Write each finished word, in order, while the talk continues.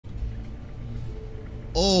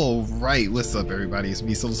All right, what's up, everybody? It's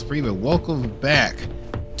me, Soul Supreme, and welcome back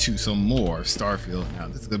to some more Starfield. Now,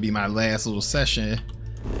 this is gonna be my last little session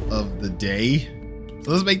of the day,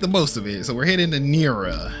 so let's make the most of it. So we're heading to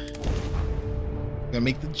Nira. Gonna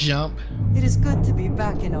make the jump. It is good to be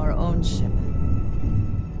back in our own ship.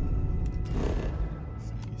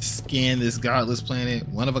 Scan this godless planet,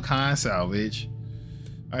 one of a kind salvage.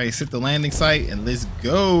 All right, set the landing site and let's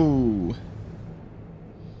go.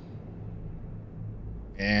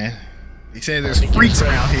 And they say there's freaks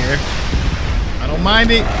around here. I don't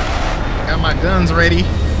mind it. Got my guns ready.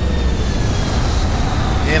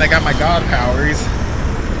 And I got my god powers.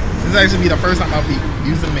 This is actually be the first time I'll be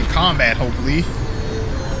using them in combat, hopefully.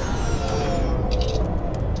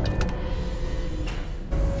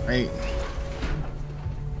 Right.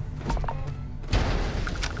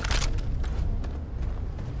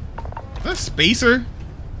 Is that a spacer?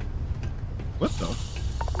 What the?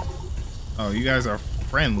 Oh, you guys are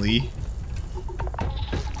friendly.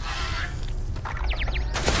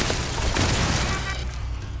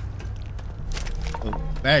 Oh,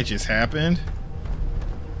 that just happened.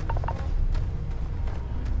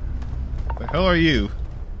 The hell are you?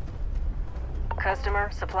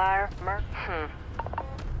 Customer, supplier,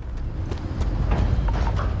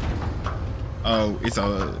 Oh, it's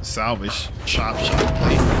a salvage shop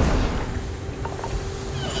plate.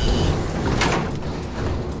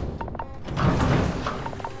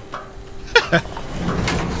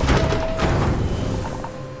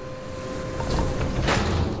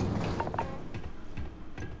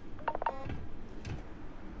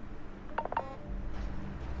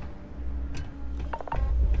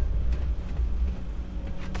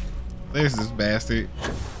 There's this bastard.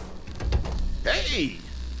 Hey!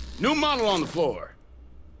 New model on the floor.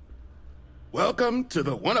 Welcome to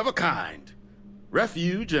the one-of-a-kind.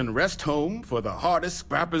 Refuge and rest home for the hardest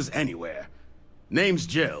scrappers anywhere. Name's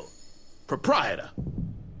Jill. Proprietor.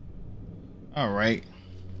 Alright.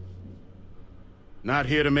 Not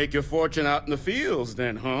here to make your fortune out in the fields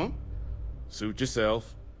then, huh? Suit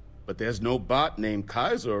yourself. But there's no bot named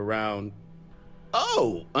Kaiser around.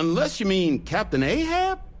 Oh, unless you mean Captain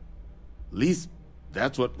Ahab? At least,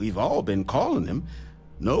 that's what we've all been calling him.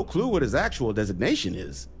 No clue what his actual designation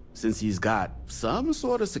is, since he's got some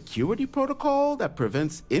sort of security protocol that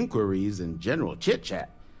prevents inquiries and general chit-chat.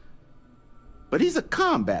 But he's a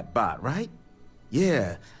combat bot, right?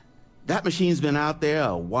 Yeah, that machine's been out there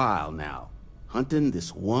a while now, hunting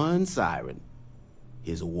this one siren,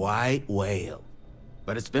 his white whale.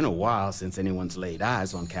 But it's been a while since anyone's laid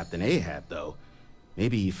eyes on Captain Ahab, though.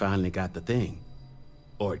 Maybe he finally got the thing.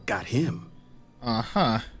 Or it got him.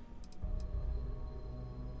 Uh-huh.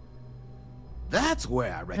 That's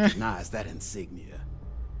where I recognize that insignia.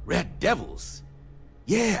 Red Devils.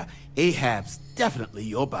 Yeah, Ahab's definitely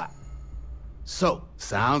your bot. So,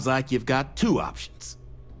 sounds like you've got two options.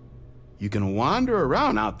 You can wander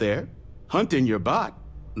around out there, hunting your bot,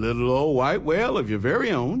 little old white whale of your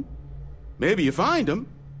very own. Maybe you find him.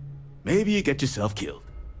 Maybe you get yourself killed.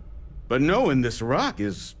 But knowing this rock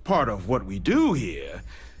is part of what we do here.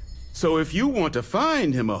 So if you want to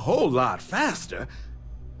find him a whole lot faster,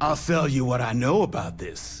 I'll sell you what I know about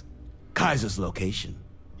this. Kaiser's location.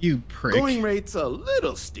 You prick. Going rate's a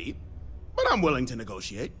little steep, but I'm willing to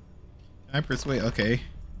negotiate. I persuade. Okay.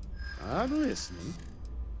 I'm listening.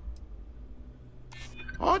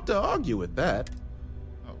 Hard to argue with that.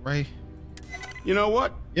 All right. You know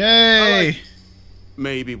what? Yay!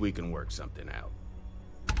 Maybe we can work something out.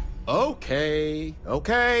 Okay.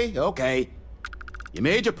 You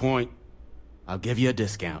made your point. I'll give you a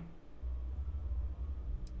discount.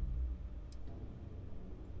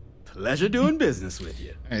 Pleasure doing business with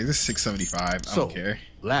you. Hey, this is $6.75. I don't care.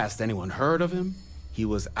 Last anyone heard of him, he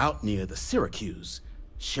was out near the Syracuse.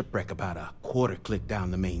 Shipwreck about a quarter click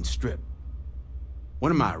down the main strip.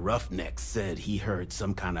 One of my roughnecks said he heard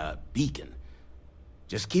some kind of beacon.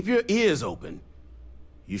 Just keep your ears open.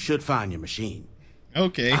 You should find your machine.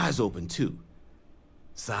 Okay. Eyes open too.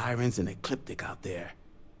 Sirens and ecliptic out there,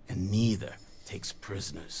 and neither takes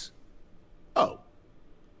prisoners. Oh.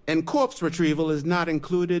 And corpse retrieval is not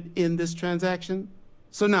included in this transaction,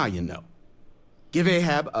 so now you know. Give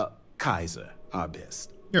Ahab a Kaiser our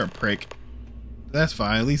best. You're a prick. That's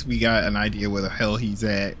fine. At least we got an idea where the hell he's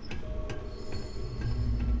at.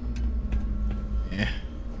 Yeah.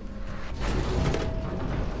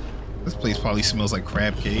 This place probably smells like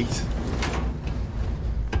crab cakes.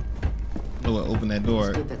 Oh, well, open that door.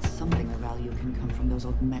 It's good that something of value can come from those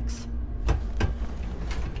old mechs.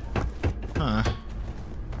 Huh.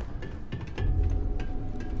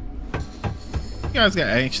 You guys got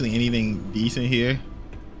actually anything decent here?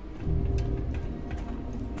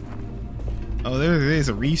 Oh, there is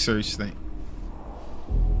a research thing.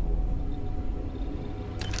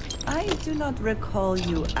 I do not recall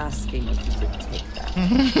you asking if you could take that.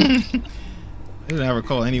 I do not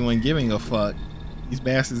recall anyone giving a fuck. These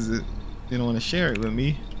bastards didn't want to share it with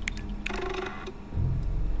me.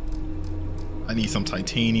 I need some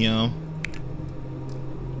titanium.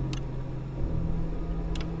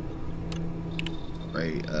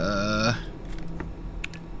 Right,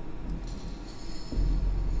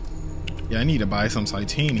 yeah, I need to buy some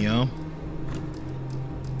titanium.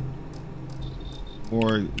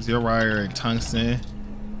 Or zero wire and tungsten.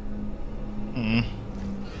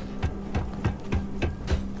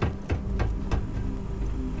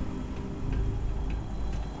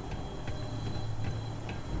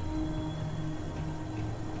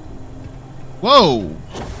 Whoa!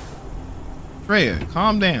 Freya,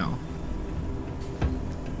 calm down.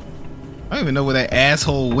 I don't even know where that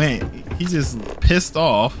asshole went. He just pissed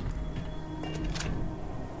off.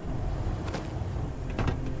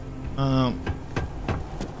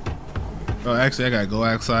 Oh, actually, I gotta go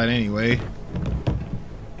outside anyway.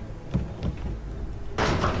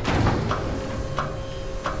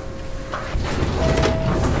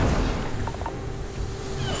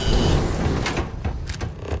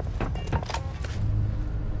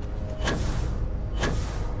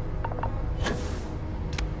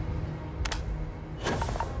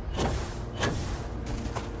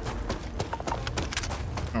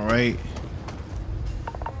 All right,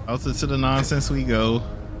 out to the nonsense we go.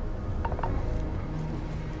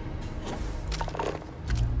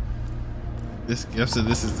 This guess that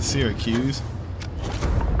this is the Syracuse.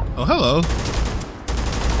 Oh, hello.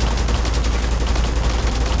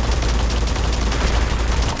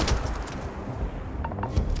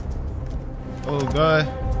 Oh God.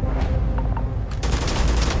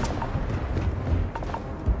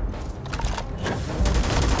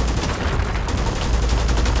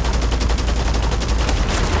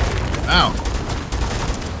 Ow.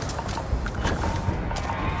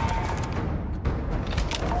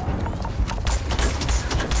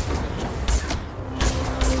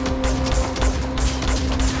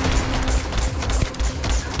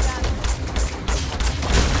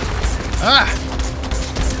 Ah!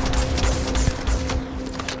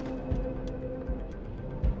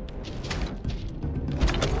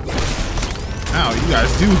 Ow, you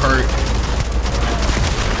guys do hurt.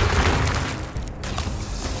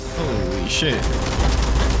 Holy shit.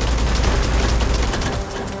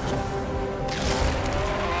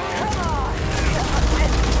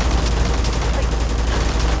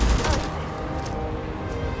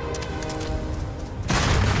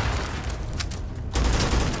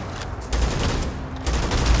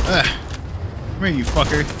 Come here, you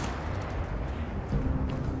fucker.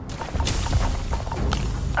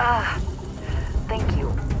 Thank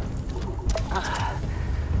you.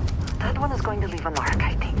 That one is going to leave a mark,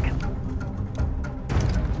 I think.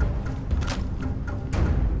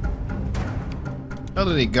 How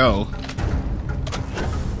did it go?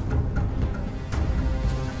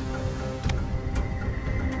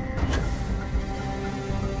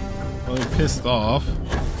 Oh, he pissed off.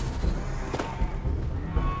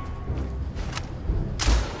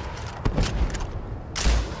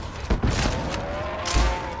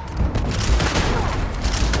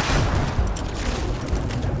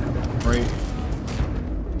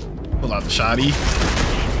 Pull out the shotty.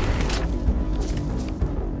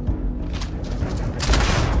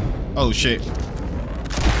 Oh shit.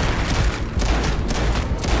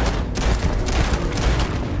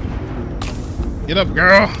 Get up,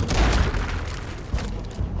 girl.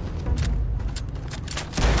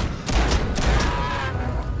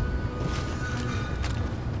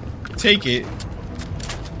 Take it.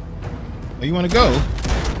 Where you want to go?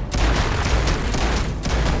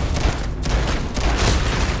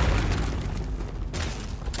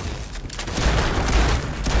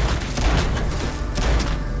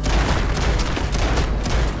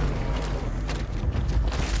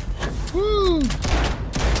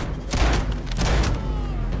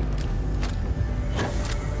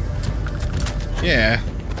 Yeah.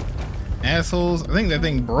 Assholes. I think that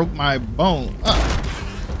thing broke my bone.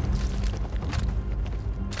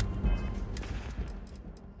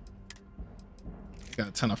 Got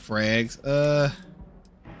a ton of frags. Yeah,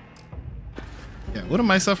 what am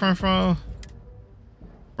I suffering from?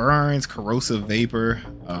 Burns, corrosive vapor.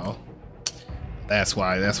 Oh. That's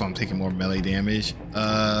why I'm taking more melee damage.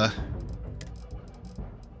 Do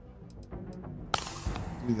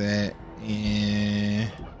that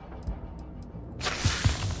and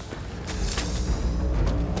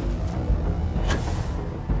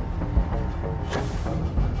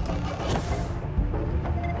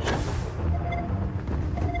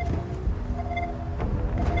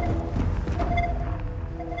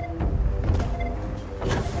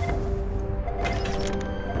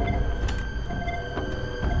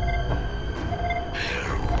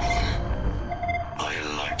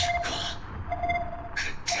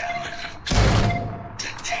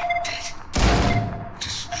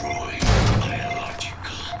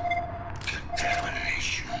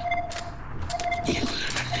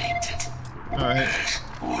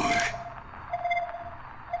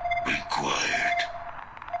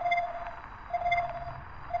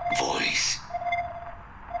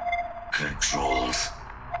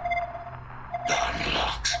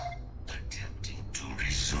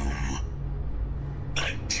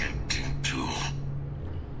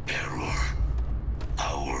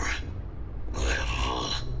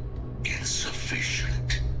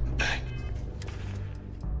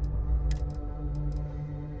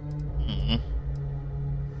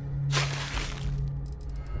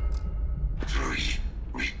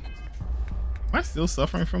still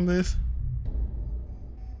suffering from this?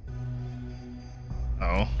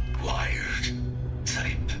 Oh. Wired.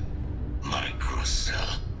 Type.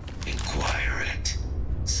 Microcell. Inquire at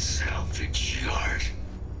salvage yard.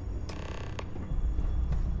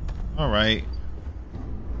 Alright.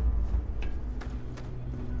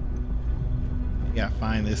 We gotta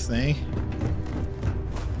find this thing.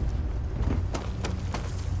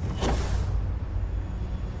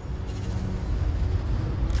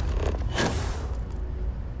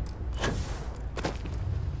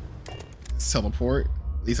 Let's teleport.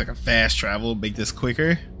 At least I can fast travel, make this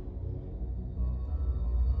quicker.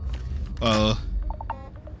 Looks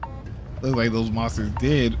like those monsters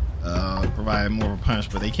did provide more of a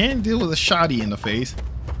punch, but they can't deal with a shotty in the face.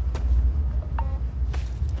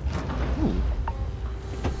 Ooh.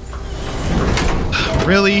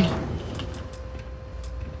 Really?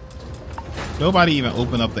 Nobody even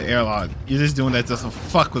opened up the airlock. You're just doing that just to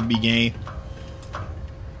fuck with me, game.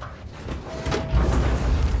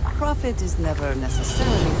 Profit is never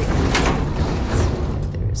necessarily the end.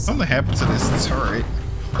 There is Something happened to this turret.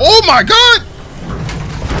 Oh my god!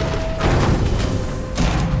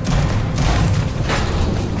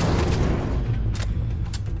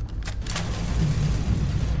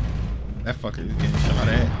 That fucker is getting shot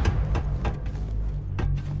at.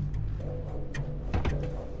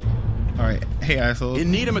 Alright, hey asshole.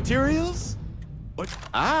 In need of materials? What?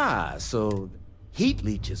 Ah, so heat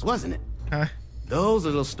leeches, wasn't it? Huh? Those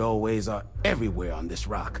little stowaways are everywhere on this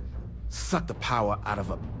rock. Suck the power out of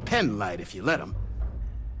a pen light if you let them.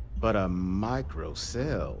 But a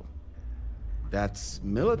microcell, that's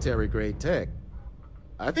military-grade tech.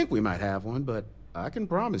 I think we might have one, but I can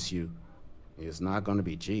promise you, it's not going to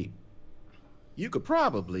be cheap. You could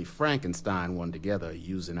probably Frankenstein one together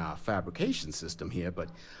using our fabrication system here, but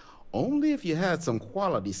only if you had some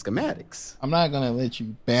quality schematics. I'm not gonna let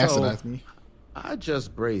you bastardize me. I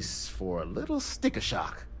just brace for a little sticker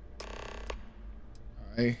shock.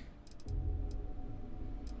 Alright.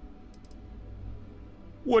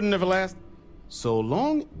 Wouldn't ever last so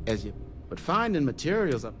long as you, but finding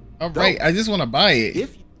materials up. Alright, I just want to buy it.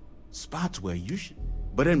 If spots where you should,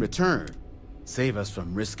 but in return, save us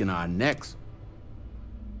from risking our necks.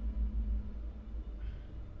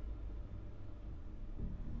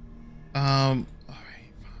 Alright,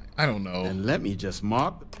 fine. I don't know. And let me just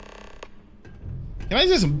mark. Can I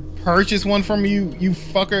just purchase one from you, you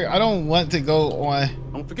fucker? I don't want to go on.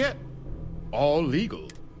 Don't forget, all legal.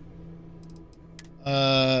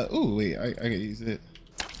 Ooh, wait, I can use it.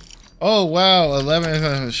 Oh, wow,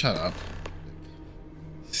 11, shut up.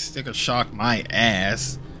 Sticker shock my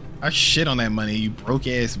ass. I shit on that money, you broke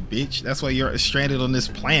ass bitch. That's why you're stranded on this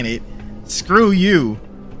planet. Screw you.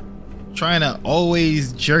 Trying to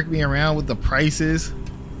always jerk me around with the prices.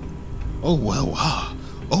 Oh, well, wow.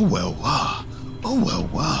 Oh, well, wow. Oh, well,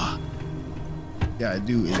 wow. Gotta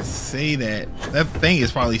do is say that. That thing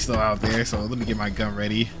is probably still out there, so let me get my gun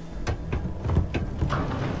ready.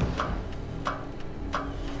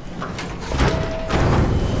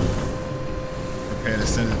 Prepare to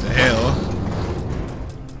send it to hell.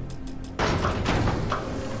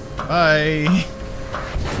 Bye.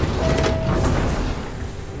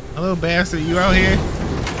 Hello, bastard. You out here?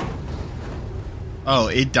 Oh,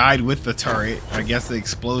 it died with the turret. I guess the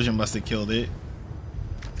explosion must have killed it.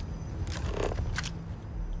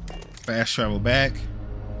 Fast travel back.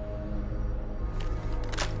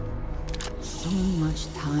 so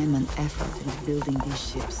much time and effort in building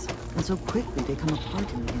these ships, and so quickly they come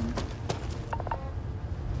apart in the end.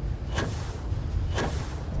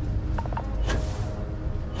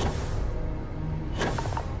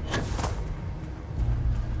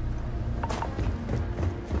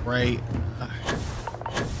 Right.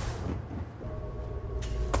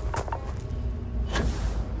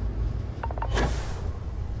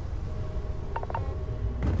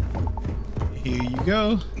 Here you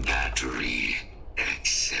go. Battery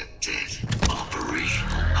accepted.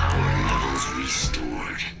 Operational power levels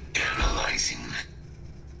restored. Analyzing.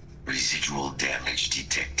 Residual damage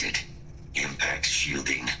detected. Impact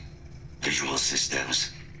shielding. Visual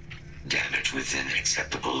systems. Damage within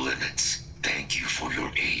acceptable limits. Thank you for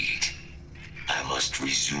your aid. I must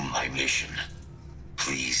resume my mission.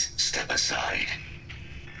 Please step aside.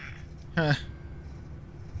 Huh.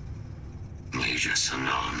 Major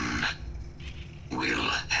Sanon will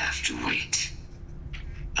have to wait.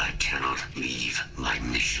 I cannot leave my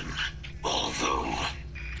mission. Although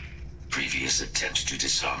previous attempts to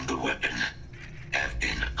disarm the weapon have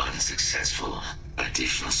been unsuccessful,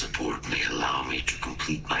 additional support may allow me to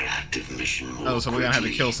complete my active mission more Oh, so we're gonna have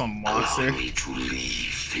to kill some monster. Allow me to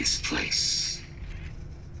leave this place.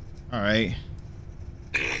 All right.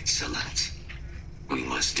 Excellent. We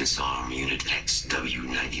must disarm Unit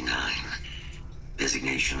XW-99.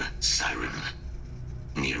 Designation Siren.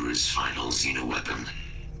 Nearest final Xeno weapon.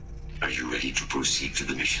 Are you ready to proceed to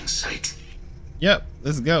the mission site? Yep,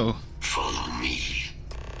 let's go. Follow me.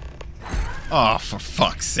 Oh, for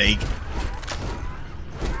fuck's sake.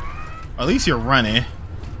 At least you're running.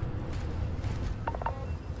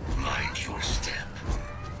 Mind your step.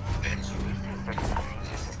 As you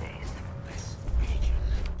These days. this region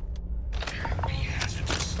can be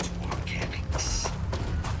hazardous to organics.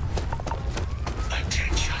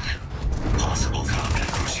 Attention. Possible combat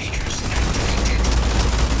procedures activated.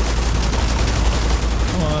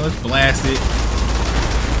 Come on, let's blast it.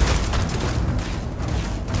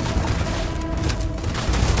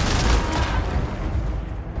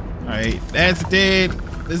 Alright, that's dead.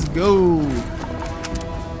 Let's go.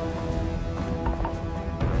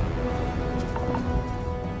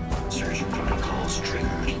 Surgeon protocols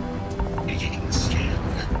triggered. Beginning the scan.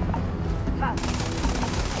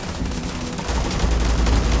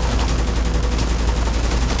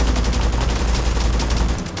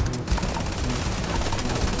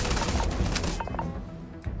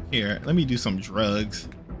 Here, let me do some drugs.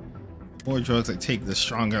 More drugs I take, the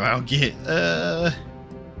stronger I'll get.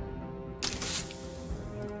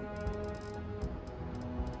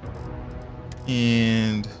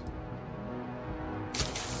 And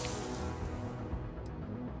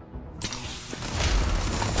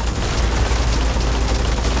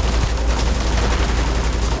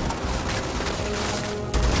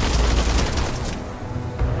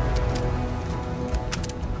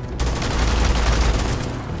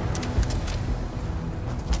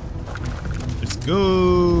let's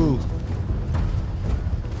go.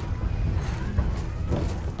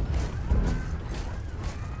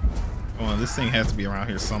 This thing has to be around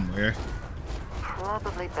here somewhere.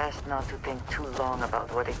 Probably best not to think too long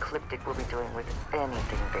about what Ecliptic will be doing with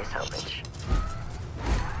anything they salvage.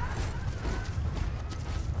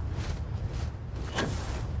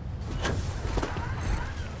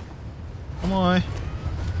 Come on.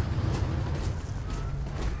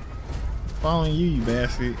 Following you, you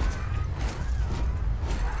bastard.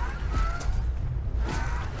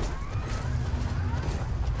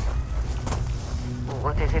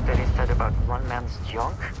 What is it that is said about one man's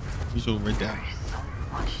junk? He's over there. There is so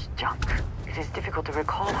much junk. It is difficult to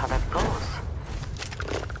recall how that goes.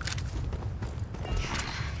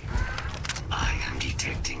 I am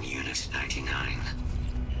detecting Unit 99.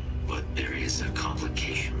 But there is a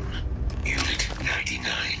complication. Unit 99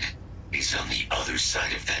 is on the other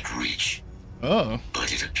side of that reach. Oh.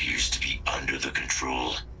 But it appears to be under the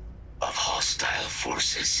control of hostile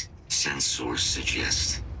forces. Sensors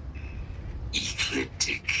suggest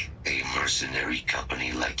Ecliptic, a mercenary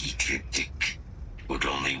company like Ecliptic, would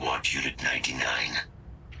only want Unit 99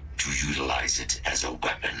 to utilize it as a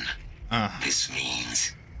weapon. This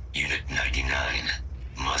means Unit 99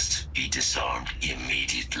 must be disarmed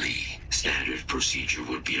immediately. Standard procedure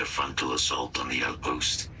would be a frontal assault on the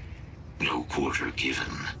outpost. No quarter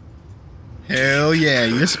given. Hell yeah,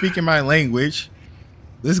 you're speaking my language.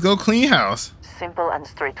 Let's go clean house. Simple and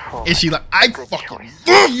straightforward. And she like, I Good fucking choice.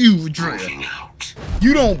 love you, Drea. Moving out.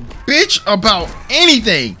 You don't bitch about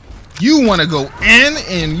anything. You want to go in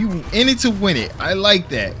and you in it to win it. I like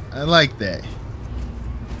that. I like that.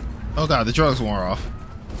 Oh god, the drugs wore off.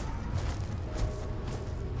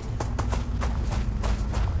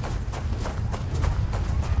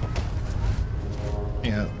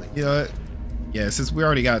 Yeah, you know what? Yeah, since we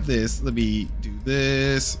already got this, let me do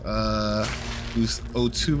this. Boost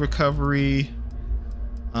O2 recovery.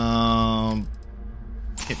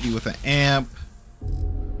 Hit me with an amp.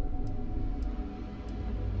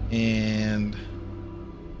 And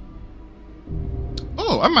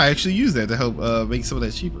oh, I might actually use that to help make some of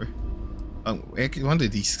that cheaper. One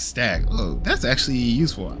of these stack. Oh, that's actually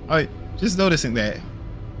useful. Alright, just noticing that.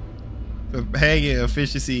 For bagging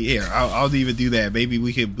efficiency, here, I'll even do that. Maybe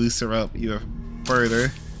we could boost her up even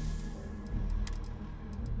further.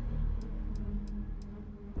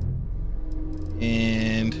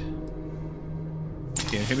 And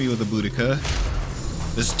okay, hit me with a Boudica.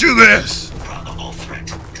 Let's do this! Probable threat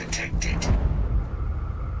detected.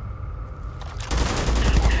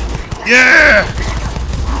 Yeah!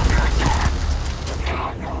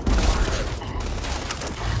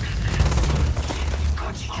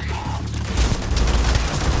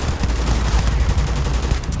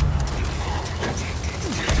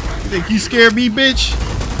 You think you scared me, bitch?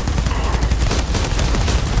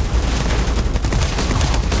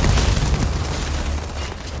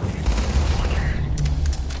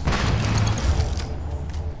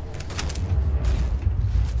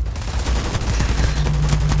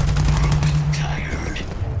 Tired.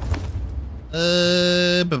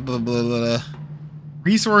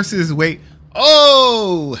 Resources, wait.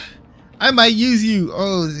 Oh! I might use you.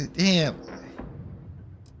 Oh, damn.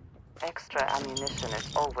 Extra ammunition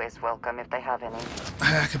is always welcome if they have any.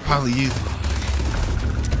 I could probably use.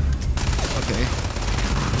 Okay.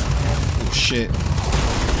 Oh, shit.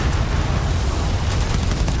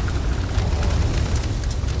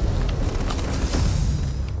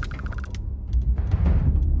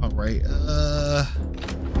 Alright,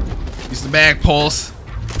 use the mag pulse.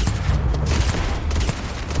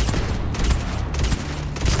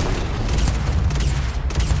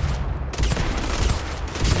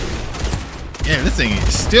 Yeah, this thing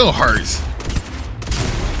still hurts.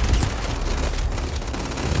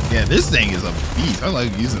 Yeah, this thing is a beast. I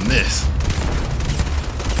like using this.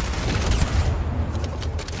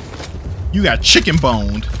 You got chicken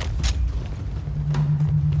boned.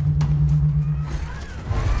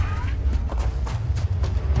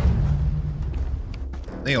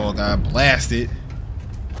 They all got blasted.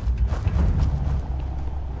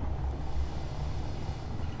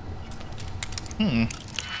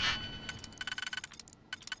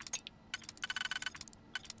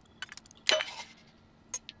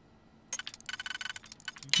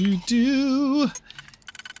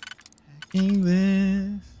 Hacking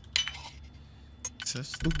this.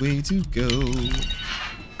 Such the way to go.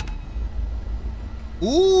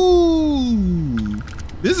 Ooh.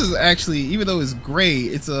 This is actually, even though it's gray,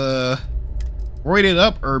 it's a roided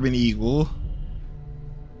up Urban Eagle.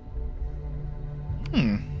 I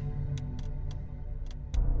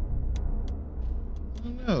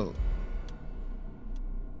don't know.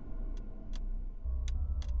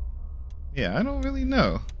 Yeah, I don't really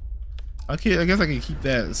know. Okay, I guess I can keep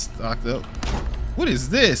that stocked up. What is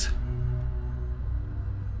this?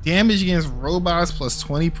 Damage against robots plus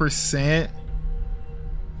 20%.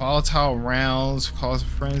 Volatile rounds cause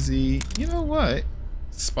frenzy. You know what?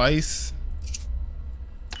 Spice.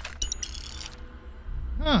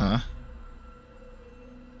 Huh.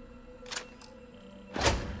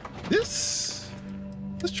 This.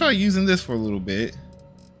 Let's try using this for a little bit.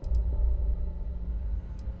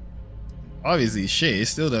 Obviously, shit, it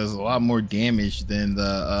still does a lot more damage than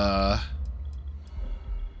the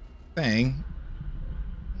thing.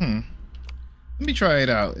 Let me try it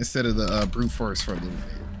out instead of the brute force for a little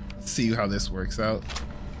bit. Let's see how this works out.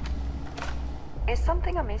 Is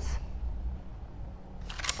something amiss?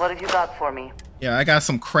 What have you got for me? Yeah, I got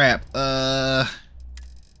some crap. I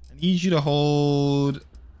need you to hold.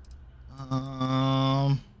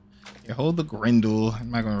 Yeah, hold the Grendel. I'm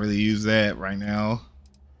not gonna really use that right now.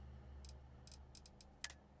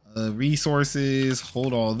 Resources.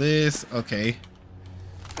 Hold all this. Okay.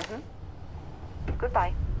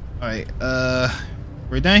 Goodbye. All right.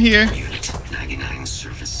 We're done here. Unit 99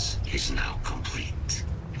 service is now complete.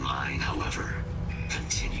 Mine, however,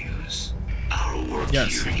 continues. Our work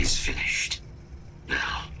here is finished.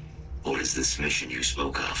 Now, what is this mission you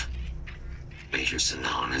spoke of? Major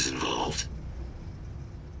Sinan is involved?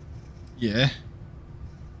 Yeah.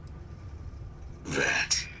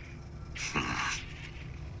 That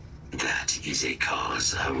is a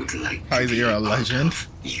cause I would like to Kaiser, you're a legend.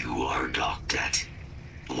 You are docked at.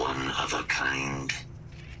 One of a kind.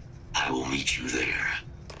 I will meet you there.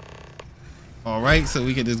 Alright, so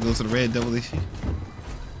we can just go to the red double issue.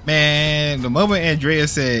 Man, the moment Andrea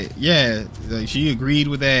said, yeah, like she agreed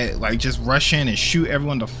with that, like just rush in and shoot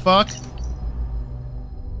everyone the fuck.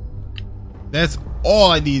 That's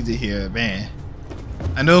all I need to hear, man.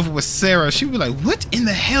 I know if it was Sarah, she'd be like, what in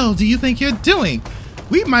the hell do you think you're doing?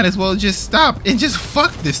 We might as well just stop and just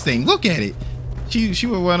fuck this thing. Look at it. She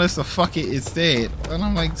would want us to fuck it instead. And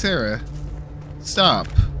I'm like, Sarah, stop.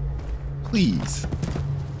 Please.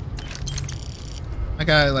 I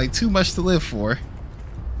got like too much to live for.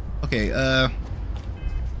 Okay,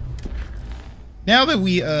 now that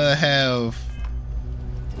we have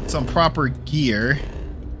some proper gear,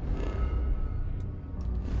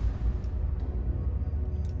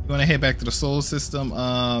 you want to head back to the soul system?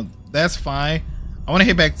 That's fine. I want to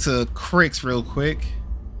head back to Crix real quick.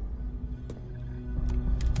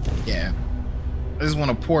 Yeah, I just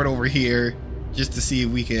want to port over here just to see if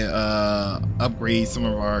we can upgrade some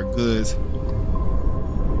of our goods.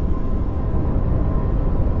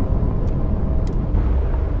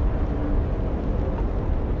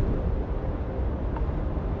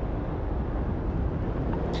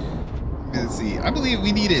 Let's see. I believe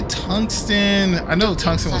we needed tungsten. I know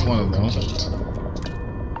tungsten was one of them.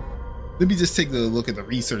 Let me just take a look at the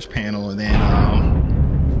research panel and then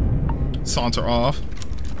saunter off.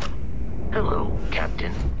 Hello,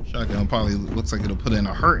 Captain. Shotgun probably looks like it'll put in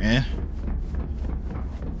a hurt in.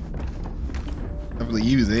 Definitely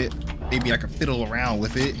use it. maybe I can fiddle around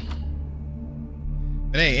with it.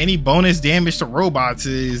 But hey, any bonus damage to robots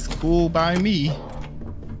is cool by me.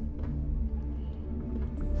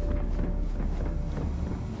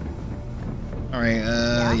 Alright,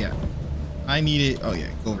 yeah. I need it. Oh yeah,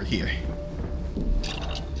 go over here.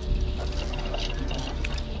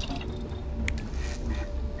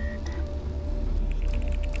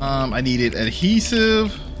 I needed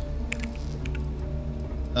adhesive.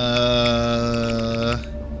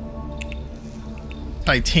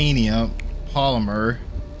 Titanium polymer.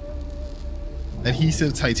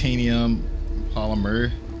 Adhesive, titanium,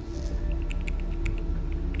 polymer.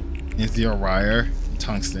 And zero wire,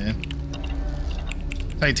 tungsten.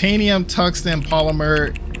 Titanium, tungsten,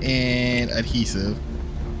 polymer, and adhesive.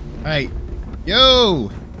 Alright. Yo!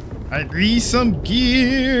 I need some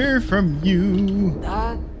gear from you.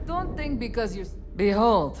 Don't think because you...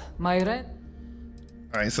 Behold, my red...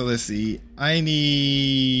 Alright, so let's see. I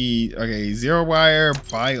need... Okay, zero wire,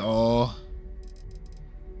 buy all.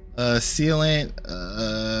 Sealant.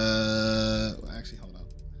 Actually, hold up.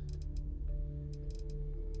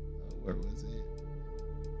 Where was it?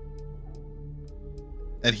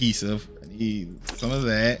 Adhesive. I need some of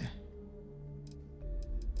that.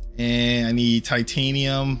 And I need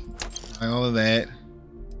titanium. Buy all of that.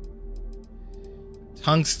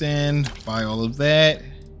 Tungsten. Buy all of that.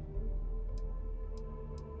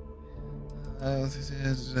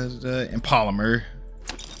 And polymer.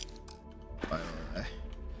 Buy all of that.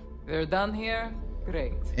 We're done here?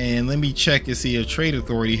 Great. And let me check and see if Trade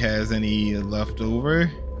Authority has any left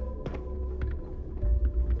over.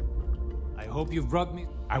 I hope you've brought me.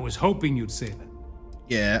 I was hoping you'd say that.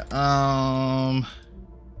 Yeah, oh,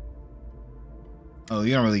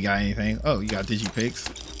 you don't really got anything. Oh, you got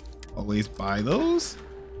digipicks. Always buy those.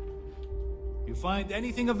 You find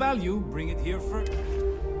anything of value, bring it here first.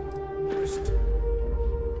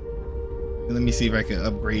 Let me see if I can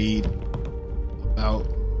upgrade about.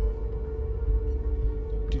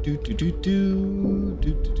 Wait,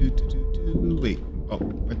 oh,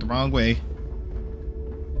 went the wrong way.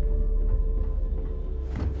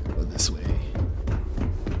 Go this way.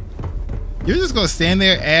 You're just gonna stand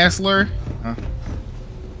there, assler? Huh?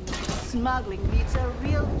 Smuggling needs a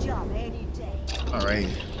real job any day. All right.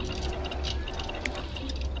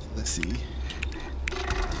 Let's see.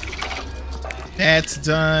 That's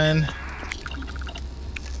done.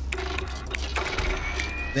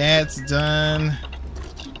 That's done.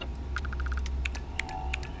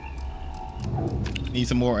 Need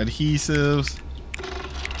some more adhesives.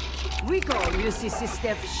 We call UCC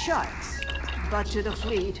Steph sharks, but to the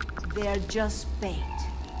fleet, they're just bait.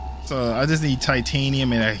 So I just need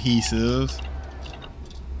titanium and adhesives.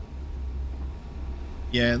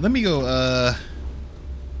 Yeah, let me go,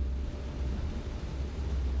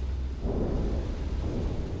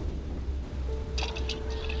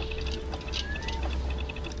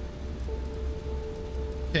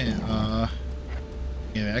 okay,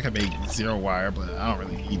 yeah, I could make zero wire, but I don't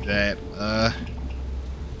really need that.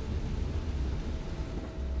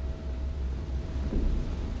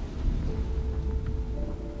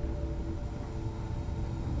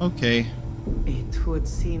 Okay. It would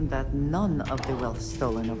seem that none of the wealth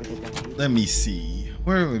stolen over the decades. Let me see.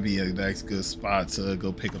 Where would be a nice good spot to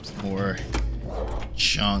go pick up some more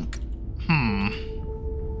junk?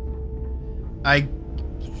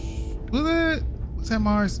 Was that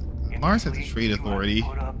Mars? Mars has the Trade Authority.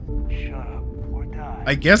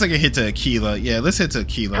 I guess I can hit to Aquila. Yeah, let's hit to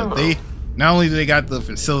Aquila. They not only do they got the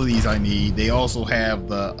facilities I need, they also have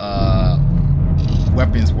the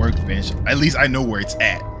weapons workbench. At least I know where it's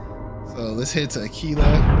at. So let's head to Aquila.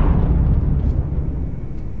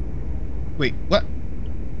 Wait, what?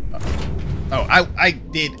 Oh, I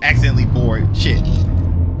did accidentally board. Shit.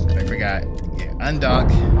 I forgot. Yeah, undock.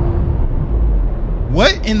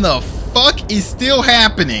 What in the fuck is still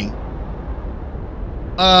happening?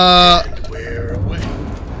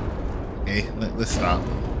 Okay, let's stop.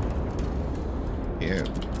 Here,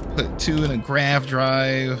 put 2 in a graph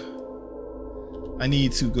drive. I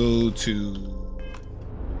need to go to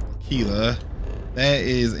Aquila. That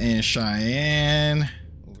is in Cheyenne.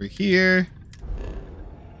 Over here.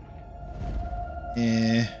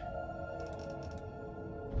 And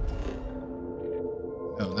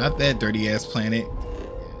no, not that dirty ass planet.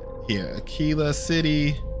 Here, Aquila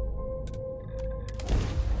City.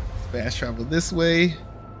 Fast travel this way.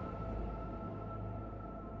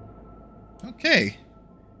 Okay.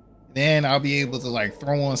 Then I'll be able to like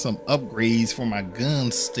throw on some upgrades for my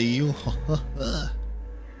gun still.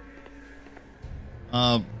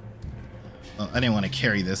 I didn't want to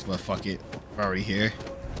carry this, but fuck it. We're already here.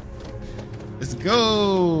 Let's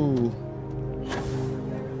go.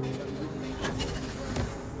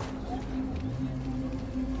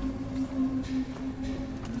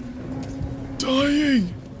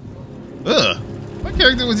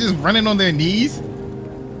 character was just running on their knees.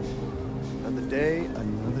 Another day,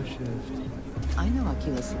 another shift. I know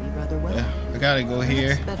Aquila City rather well. Yeah, I gotta go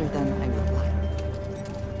here. It's better than I would like.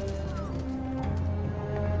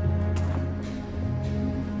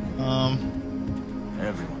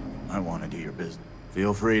 Everyone, I want to do your business.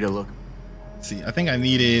 Feel free to look. See, I think I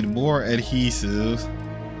needed more adhesives.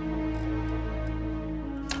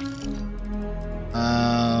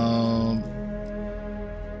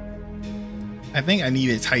 I think I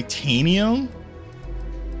needed titanium.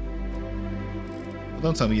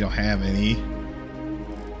 Don't tell me you don't have any.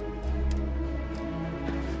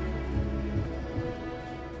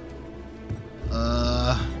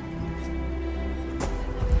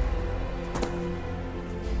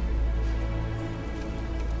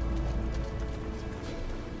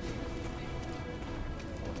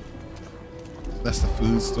 That's the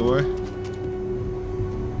food store.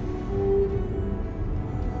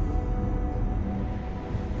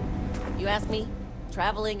 You ask me,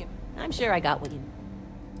 traveling, I'm sure I got what you need.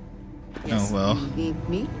 Yes. Oh well. Need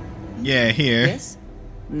me? Yeah, here. Yes.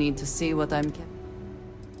 Need to see what I'm.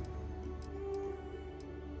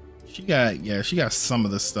 She got some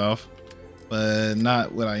of the stuff, but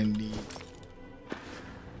not what I need.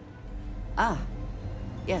 Ah,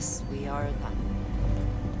 yes, we are done.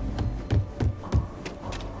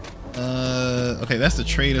 Okay, that's the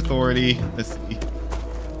trade authority. Let's see.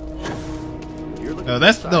 No,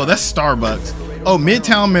 that's Starbucks. Oh,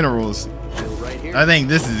 Midtown Minerals. I think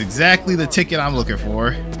this is exactly the ticket I'm looking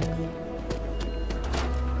for.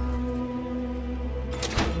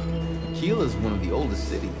 Aquila is one of the oldest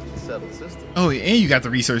cities in the settled system. Oh, and you got the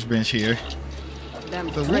research bench here.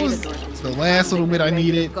 So what was the last little bit I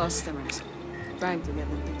needed? Customers. Trying to get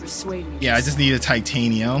them to persuade me. Yeah, I just needed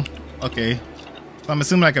titanium. Okay. So I'm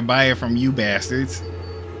assuming I could buy it from you bastards.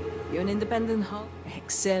 You're an independent hub?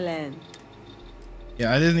 Excellent.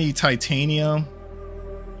 Yeah, I just need titanium.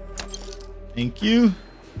 Thank you.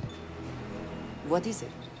 What is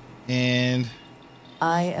it? And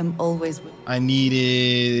I am always with. I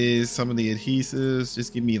needed some of the adhesives.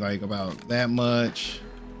 Just give me like about that much.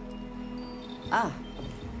 Ah,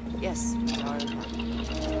 yes, we are done.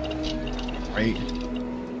 Right.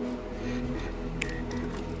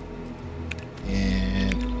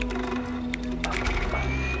 And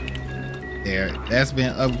there, that's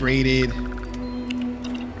been upgraded.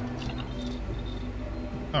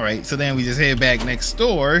 All right, so then we just head back next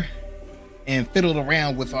door and fiddle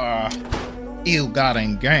around with our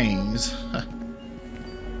ill-gotten gains.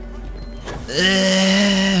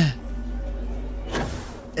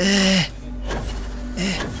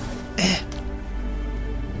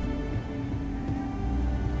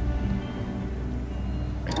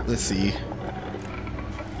 Let's see.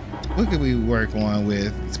 What could we work on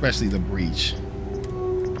with, especially the breach?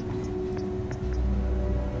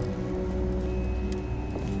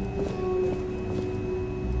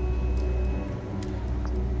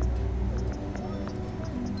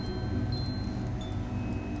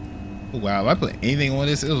 Oh, wow, if I put anything on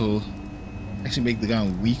this, it'll actually make the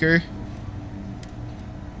gun weaker.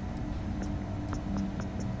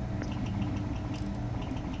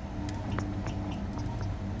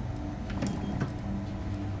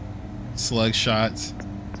 Slug shots,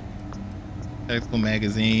 tactical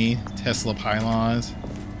magazine, Tesla pylons.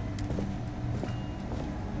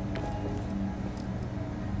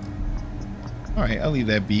 All right, I'll leave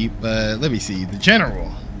that be, but let me see. The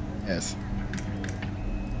general, yes.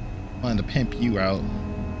 Wanted to pimp you out.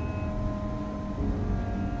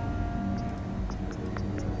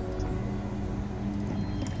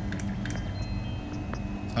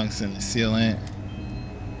 Tungsten sealant.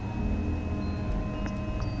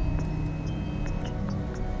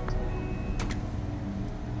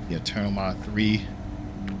 The Eternal Mod 3.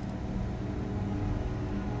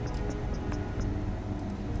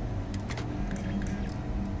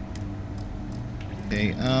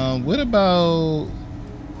 Okay, what about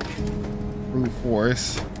brute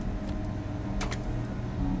force?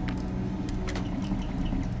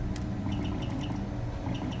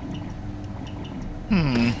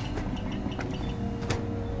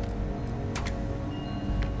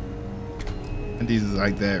 And these is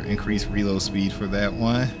like that increased reload speed for that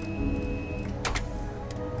one.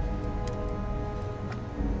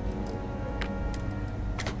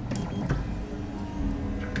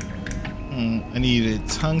 I needed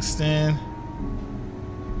tungsten.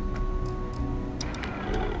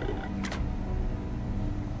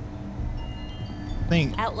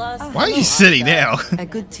 Think. Outlaws. Why are you sitting down? A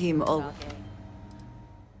good team. Oh,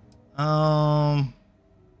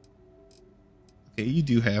 Okay, you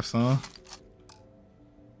do have some.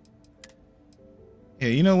 Yeah,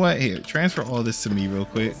 you know what? Here, transfer all this to me real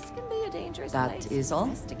quick. This can be a dangerous That place. is all?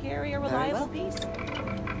 Best to carry a Very reliable well. piece.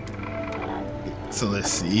 So let's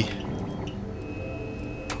see.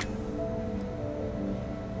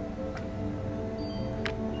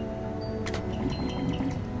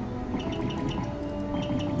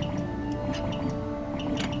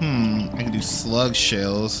 I can do slug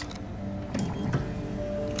shells.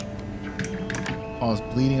 Cause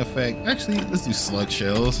bleeding effect. Actually, let's do slug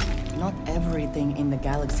shells. Not everything in the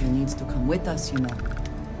galaxy needs to come with us, you know.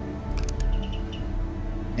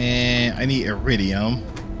 And I need iridium.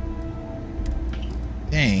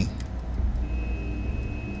 Dang.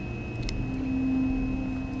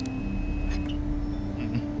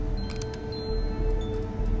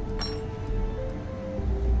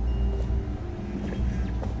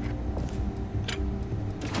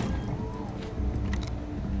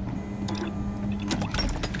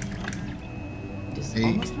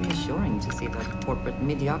 Almost reassuring to see that corporate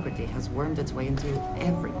mediocrity has wormed its way into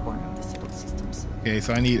every corner of the civil systems. Okay,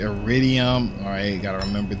 so I need iridium. All right, gotta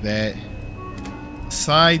remember that.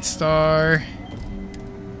 Side star.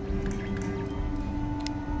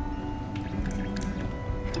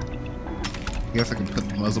 I guess I can put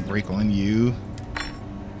the muzzle brake on you.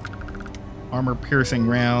 Armor piercing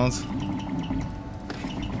rounds.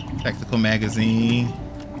 Tactical magazine.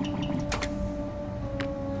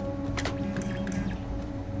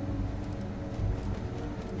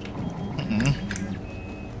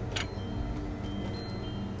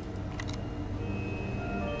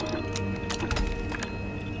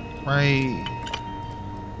 Right.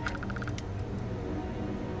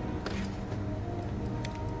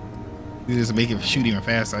 Do this to make it shoot even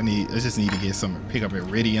faster. I just need to get some, pick up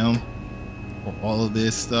iridium for all of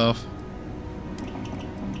this stuff.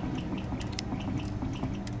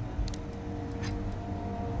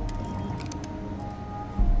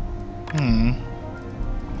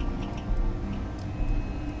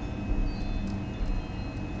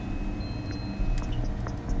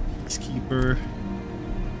 Peacekeeper.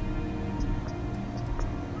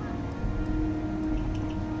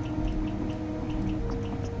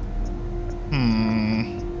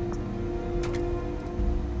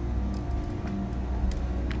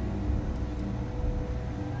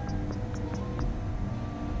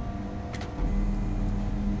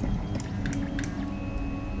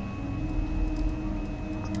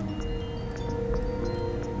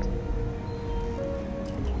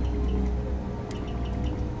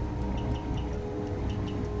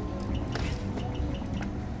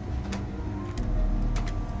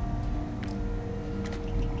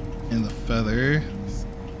 And the feather.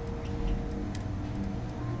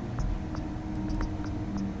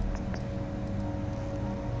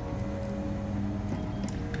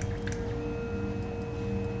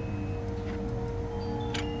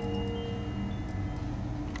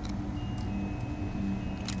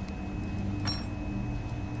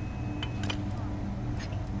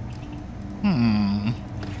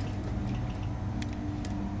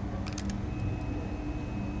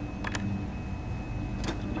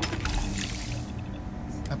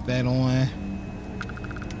 Slap that on.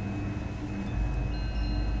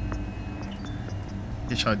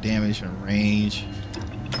 Get your damage and range.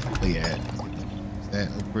 Oh yeah. That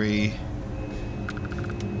upgrade.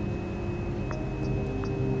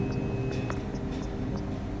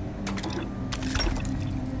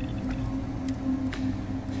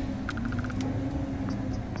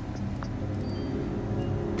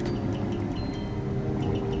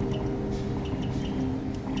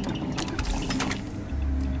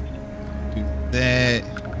 That.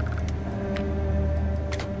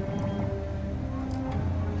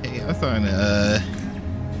 Okay, I'm starting to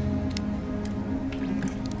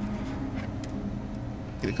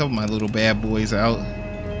get a couple of my little bad boys out.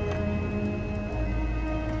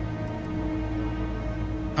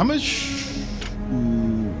 How much?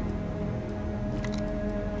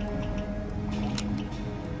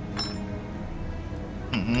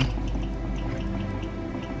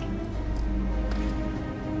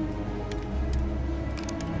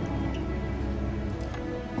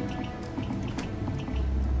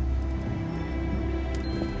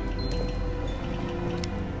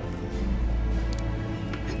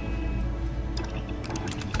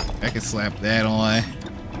 I can slap that on.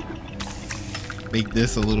 Make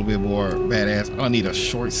this a little bit more badass. I'll need a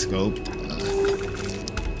short scope. Put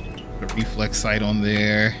a reflex sight on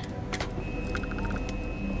there.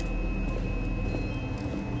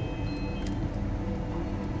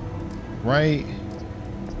 Right.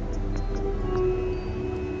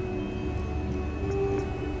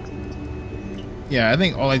 Yeah, I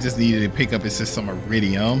think all I just needed to pick up is just some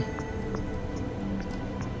iridium.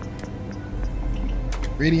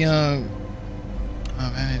 Iridium,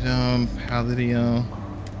 vanadium, palladium.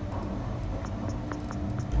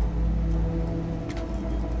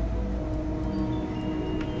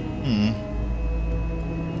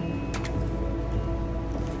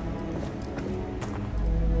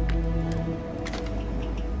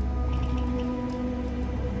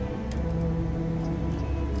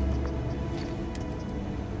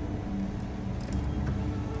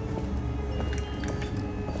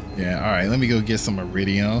 Yeah, all right, let me go get some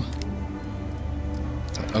iridium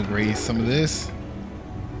to upgrade some of this.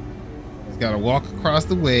 Just gotta walk across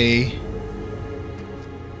the way.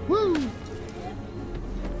 Woo!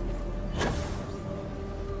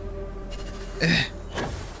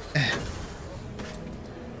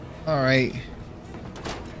 All right.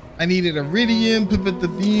 I needed iridium,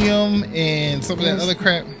 palladium, and some of that other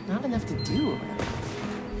crap. Not enough to do around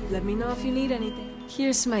here. Let me know if you need anything.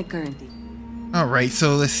 Here's my currency. All right,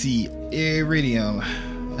 so let's see. Iridium.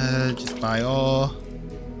 Just buy all.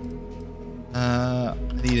 I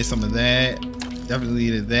needed some of that. Definitely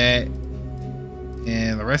needed that.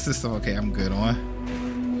 And the rest of the stuff, okay, I'm good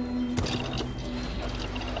on.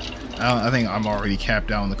 I think I'm already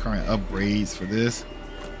capped out on the current upgrades for this.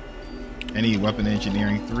 I need weapon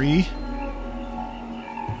engineering 3.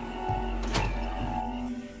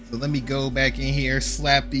 So let me go back in here,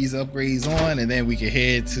 slap these upgrades on, and then we can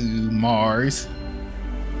head to Mars.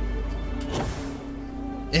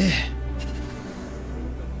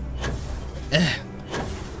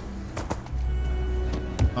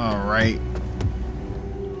 All right.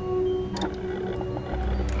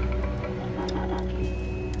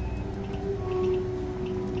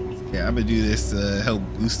 Yeah, I'm gonna do this to help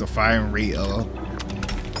boost the firing rate of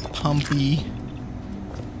Pumpy.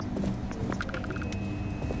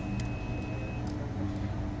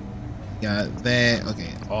 Got that.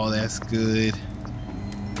 Okay, all that's good.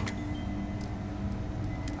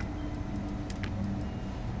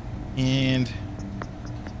 And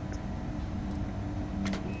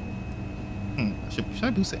should I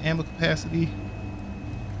boost the ammo capacity?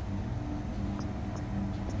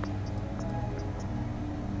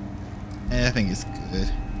 I think it's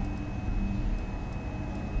good.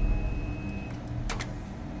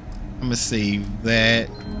 I'm gonna save that.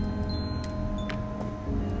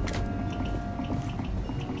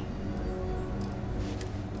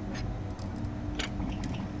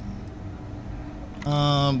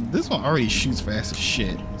 This one already shoots fast as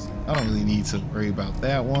shit. So I don't really need to worry about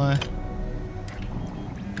that one.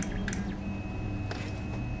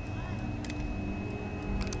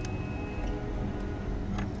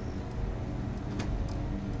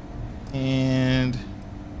 And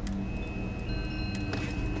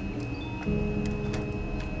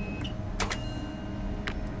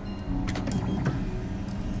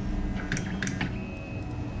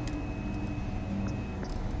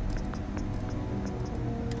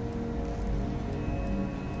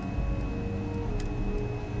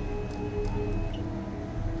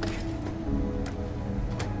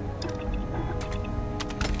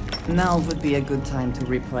now would be a good time to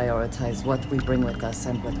reprioritize what we bring with us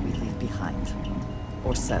and what we leave behind.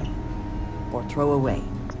 Or sell. Or throw away.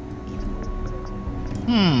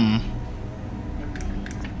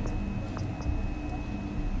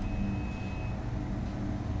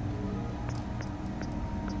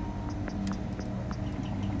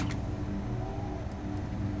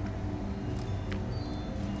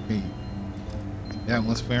 Okay. That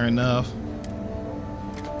one's fair enough.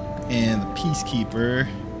 And the Peacekeeper.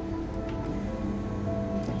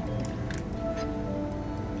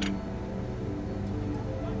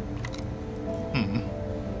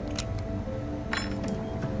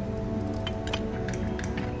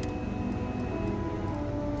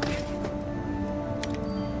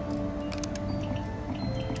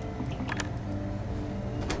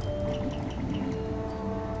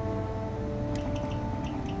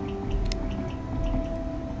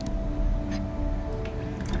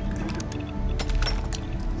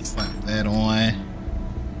 That on.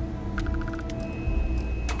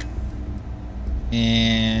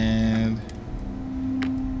 And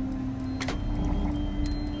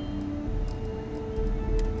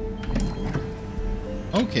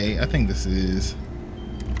okay, I think this is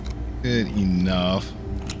good enough.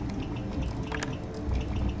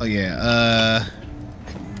 Oh yeah,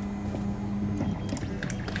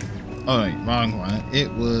 oh wait, wrong one.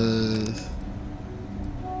 It was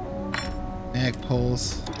Mag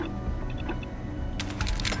Pulse.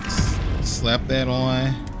 Slap that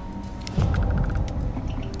on.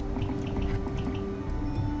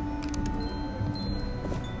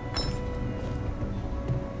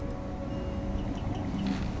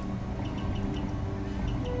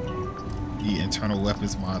 Internal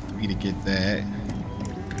Weapons Mod 3 to get that.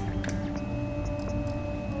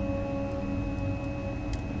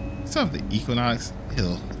 Still have the Equinox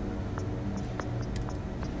Hill.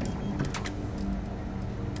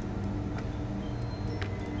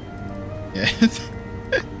 Yeah.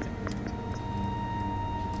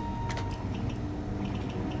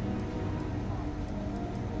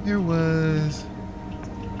 There was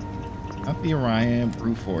not the Orion,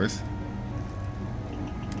 Brute Force.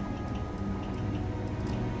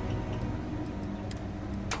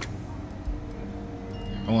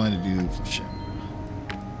 I wanted to do some shit.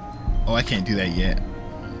 Oh, I can't do that yet.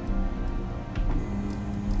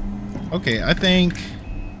 Okay, I think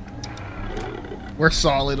we're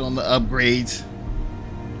solid on the upgrades.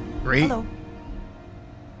 Great. Hello.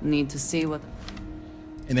 Need to see what.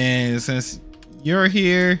 And then since you're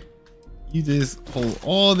here, you just hold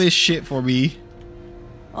all this shit for me.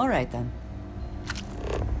 All right then.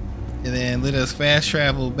 And then let us fast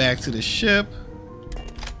travel back to the ship.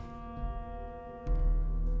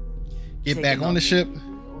 Get back on the ship.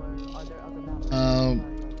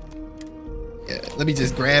 Yeah, let me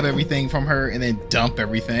just grab everything from her and then dump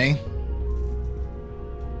everything.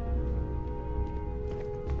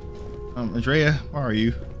 Andrea, where are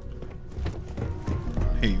you?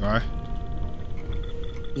 Here you are.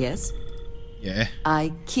 Yes. Yeah.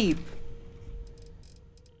 I keep.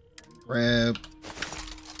 Grab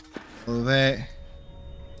all of that.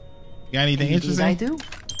 You got anything interesting? I do.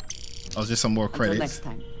 Oh, just some more credits.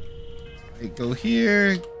 Until next time. Right, go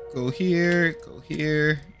here, go here, go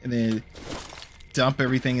here, and then dump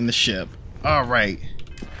everything in the ship. All right.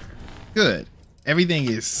 Good. Everything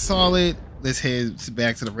is solid. Let's head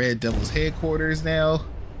back to the Red Devil's headquarters now.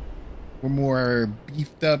 We're more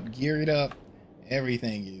beefed up, geared up.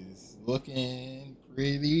 Everything is looking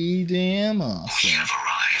pretty damn awesome. We have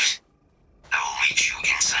arrived. I will meet you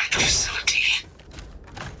inside the facility.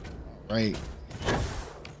 All right.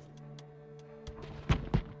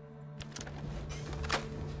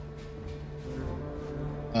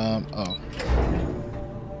 Oh.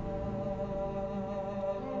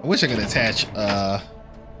 I wish I could attach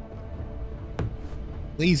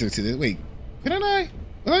laser to this. Wait, couldn't I?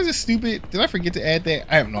 Was I just stupid? Did I forget to add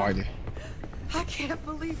that? I have no idea. I can't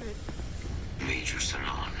believe it. Major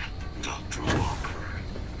Sanon, Dr. Walker.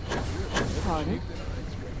 Pardon?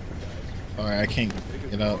 Alright, I can't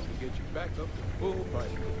get up. Oh,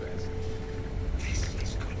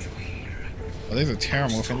 there's a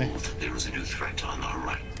Terramorph in there. There is a new threat on the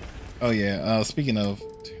horizon. Oh yeah, speaking of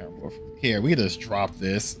Terramorph, here, we just drop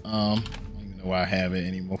this. I don't even know why I have it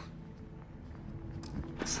anymore.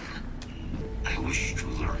 I wish to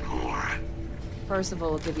learn more.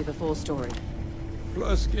 Percival will give you the full story.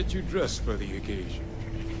 Plus, get you dressed for the occasion.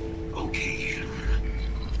 Occasion?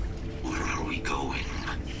 Where are we going?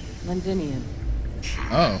 Londinium.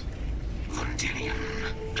 Oh. Londinium,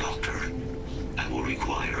 Doctor. I will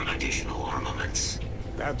require additional armaments.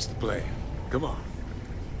 That's the plan. Come on.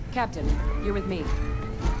 Captain, you're with me.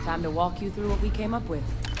 Time to walk you through what we came up with.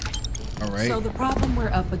 All right. So the problem we're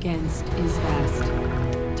up against is vast.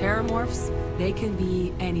 Terramorphs, they can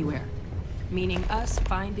be anywhere. Meaning us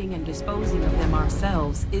finding and disposing of them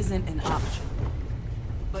ourselves isn't an option.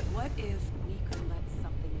 But what if we could let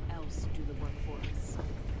something else do the work for us?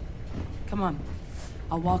 Come on.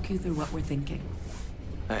 I'll walk you through what we're thinking.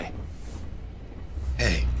 Hey.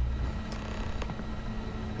 Hey.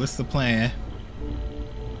 What's the plan?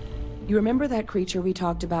 You remember that creature we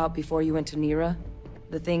talked about before you went to Nira?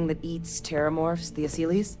 The thing that eats terramorphs, the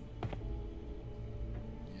Asyles?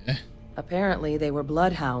 Yeah. Apparently, they were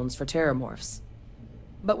bloodhounds for terramorphs.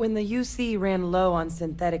 But when the UC ran low on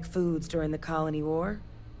synthetic foods during the Colony War,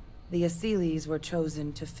 the Asyles were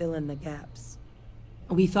chosen to fill in the gaps.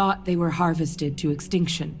 We thought they were harvested to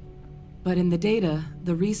extinction. But in the data,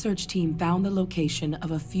 the research team found the location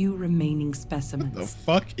of a few remaining specimens. What the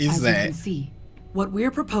fuck is As that? you can see, what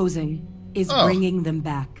we're proposing is bringing them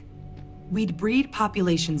back. We'd breed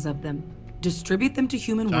populations of them, distribute them to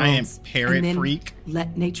human worlds, parrot and then freak.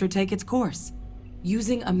 let nature take its course,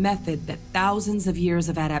 using a method that thousands of years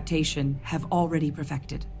of adaptation have already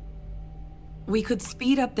perfected. We could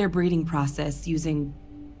speed up their breeding process using,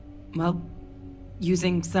 well,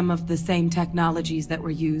 using some of the same technologies that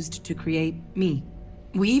were used to create me.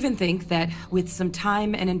 We even think that with some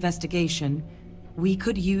time and investigation, we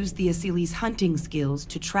could use the Asyles' hunting skills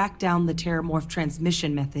to track down the terramorph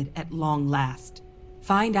transmission method at long last.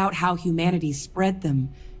 Find out how humanity spread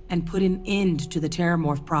them, and put an end to the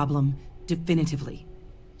terramorph problem definitively.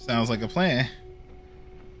 Sounds like a plan.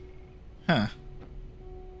 Huh.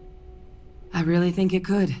 I really think it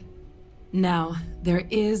could. Now, there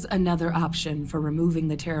is another option for removing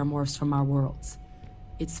the terramorphs from our worlds.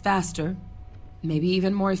 It's faster, maybe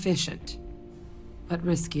even more efficient, but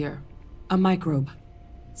riskier. A microbe.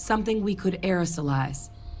 Something we could aerosolize,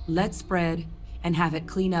 let spread, and have it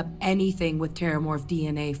clean up anything with terramorph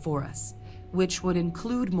DNA for us, which would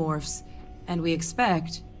include morphs, and we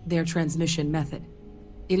expect their transmission method.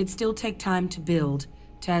 It'd still take time to build,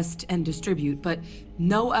 test, and distribute, but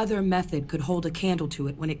no other method could hold a candle to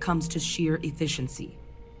it when it comes to sheer efficiency.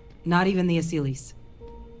 Not even the Asylees.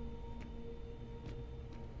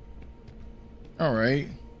 All right.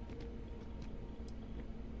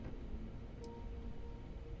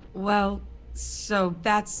 Well, so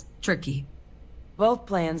that's tricky. Both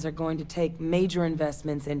plans are going to take major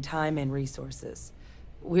investments in time and resources.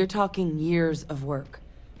 We're talking years of work,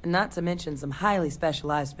 not to mention some highly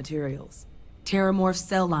specialized materials. Terramorph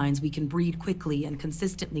cell lines we can breed quickly and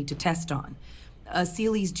consistently to test on.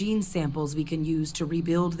 Asylees' gene samples we can use to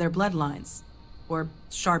rebuild their bloodlines, or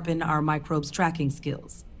sharpen our microbes' tracking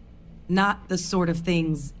skills. Not the sort of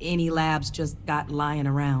things any labs just got lying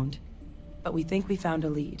around. But we think we found a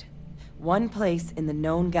lead. One place in the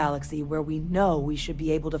known galaxy where we know we should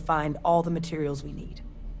be able to find all the materials we need.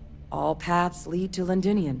 All paths lead to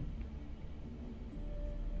Londinian.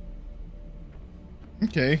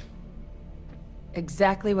 Okay.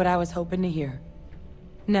 Exactly what I was hoping to hear.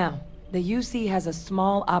 Now, the UC has a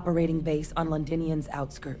small operating base on Londinian's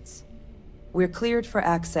outskirts. We're cleared for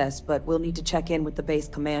access, but we'll need to check in with the base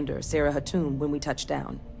commander, Sarah Hatoum, when we touch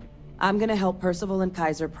down. I'm gonna help Percival and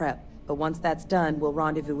Kaiser prep, but once that's done, we'll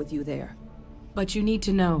rendezvous with you there. But you need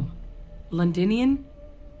to know, Londinian,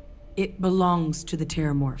 it belongs to the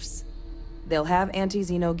Terramorphs. They'll have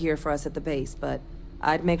anti-Xeno gear for us at the base, but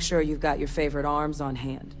I'd make sure you've got your favorite arms on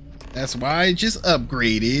hand. That's why I just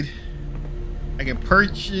upgraded. I can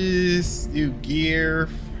purchase new gear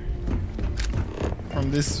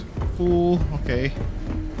from this fool. Okay.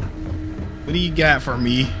 What do you got for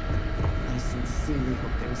me? I sincerely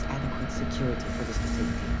hope there is adequate security for this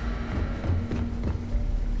facility.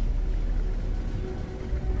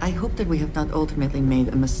 I hope that we have not ultimately made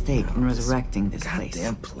a mistake in resurrecting this place.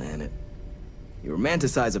 Goddamn planet. You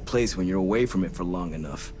romanticize a place when you're away from it for long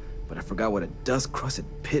enough, but I forgot what a dust-crusted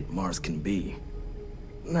pit Mars can be.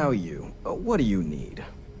 Now you, what do you need?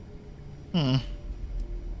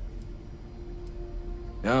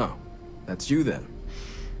 Oh, that's you then.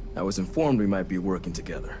 I was informed we might be working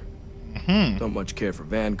together. Don't much care for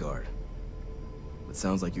Vanguard. But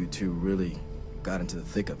sounds like you two really got into the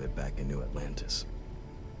thick of it back in New Atlantis.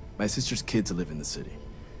 My sister's kids live in the city,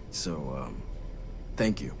 so,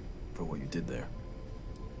 thank you for what you did there.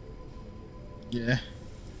 Yeah.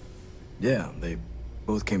 Yeah, they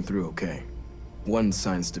both came through okay. One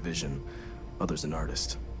science division, other's an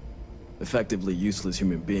artist. Effectively useless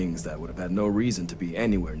human beings that would have had no reason to be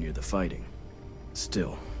anywhere near the fighting.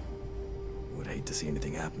 Still, would hate to see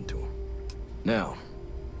anything happen to them. Now,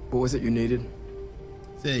 what was it you needed?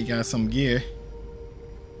 Say you got some gear.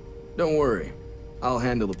 Don't worry, I'll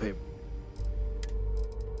handle the paper.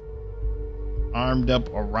 Armed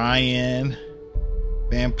up Orion.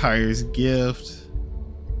 Vampire's Gift.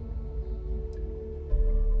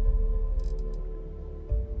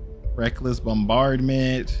 Reckless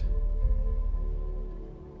Bombardment.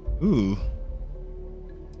 Ooh.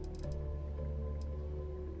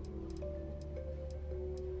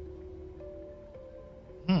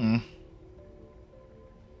 Let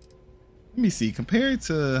me see. Compared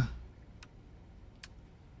to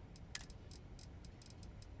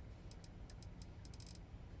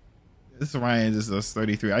this Orion just does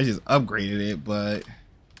 33. I just upgraded it, but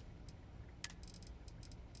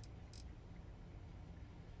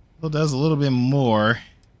it does a little bit more.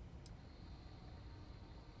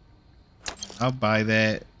 I'll buy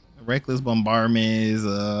that. Reckless Bombardment is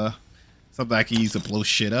something I can use to blow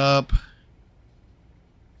shit up.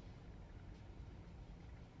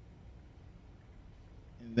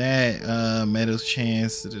 And that Meadows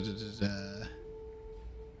Chance. I'm fine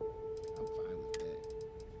with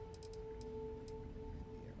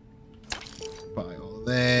that. Buy all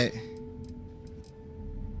that.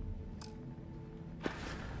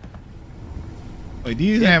 Wait, do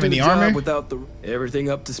you have any armor? Without the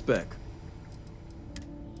everything up to spec.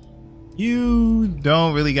 You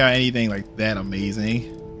don't really got anything like that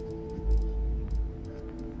amazing.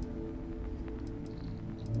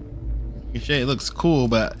 Shit, it looks cool,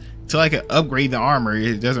 but until I can upgrade the armor,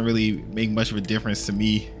 it doesn't really make much of a difference to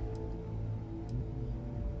me.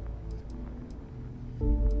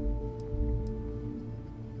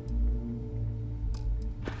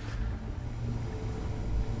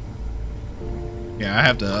 Yeah, I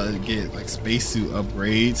have to get like spacesuit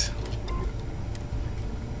upgrades.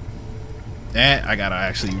 That I gotta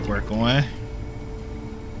actually work on.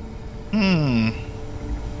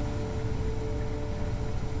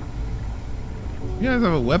 You guys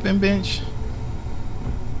have a weapon bench?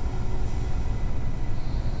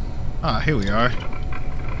 Ah, here we are.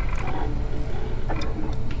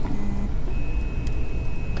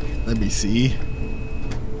 Let me see.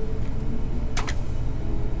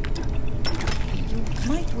 You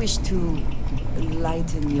might wish to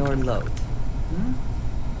lighten your load.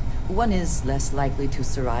 One is less likely to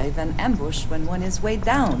survive an ambush when one is weighed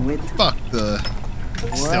down with... Fuck the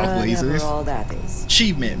stealth lasers. All that is.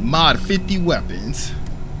 Achievement, mod 50 weapons.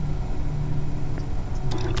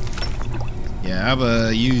 Yeah, I'm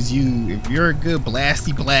gonna use you. If you're a good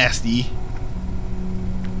blasty blasty.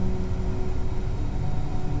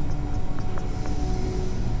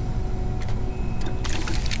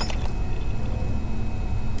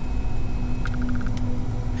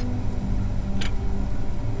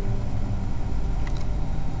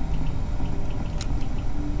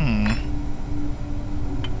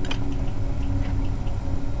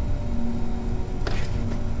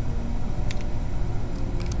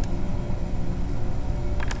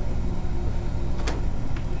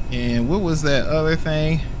 And what was that other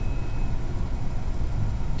thing?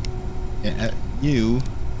 Yeah, you.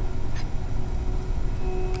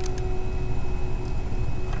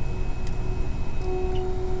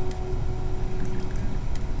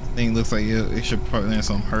 Thing looks like it should probably have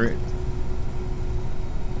some hurt.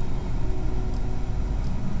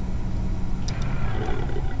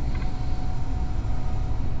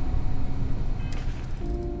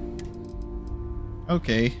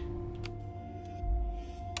 Okay.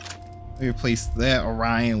 Replace that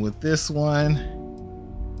Orion with this one.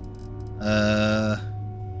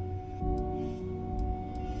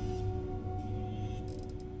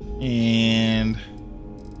 And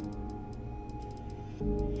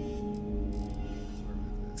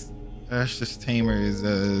this Tamer is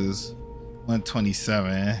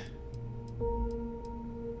 127.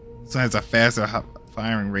 So it has a faster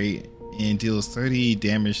firing rate and deals 30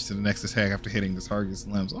 damage to the next attack after hitting the target's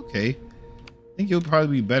limbs. Okay. I think you'll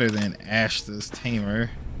probably be better than Ashta's Tamer.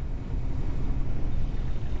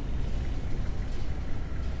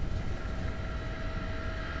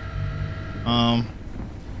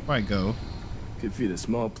 Where I go? Could feed a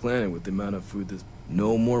small planet with the amount of food that's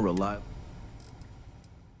no more reliable.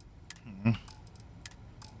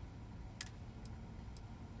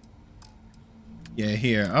 Yeah,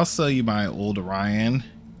 here, I'll sell you my old Orion.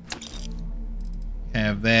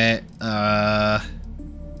 Have that,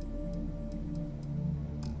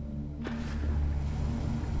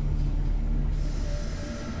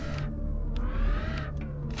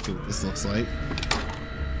 see what this looks like.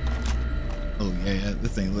 Oh yeah,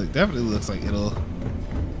 this thing definitely looks like it'll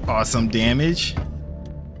cause some damage.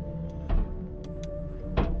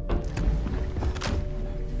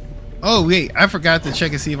 Oh wait, I forgot to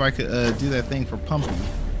check and see if I could do that thing for Pumpy.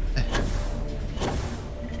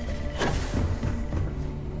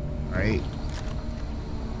 Alright.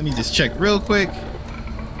 Let me just check real quick.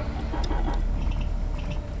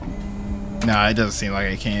 Nah, it doesn't seem like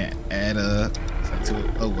I can't add a to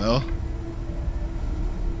it. Oh well.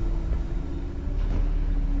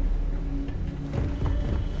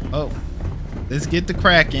 Oh, let's get the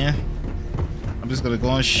cracking. I'm just gonna go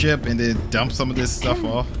on ship and then dump some of this stuff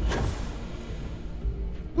off.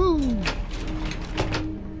 Woo!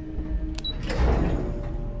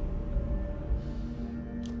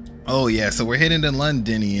 Oh yeah, so we're heading to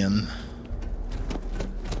Londinium.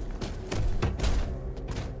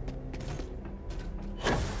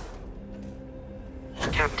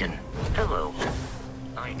 Captain, hello.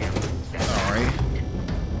 I am. Alright.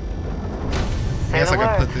 I guess I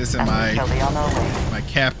can put this in my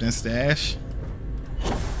captain stash.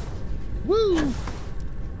 Woo!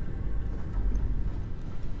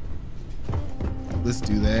 Let's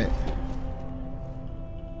do that.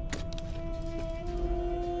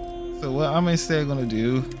 So what I'm instead gonna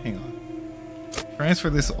do, hang on.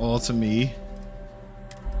 Transfer this all to me.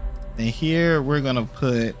 And here we're gonna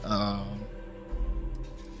put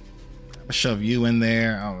shove you in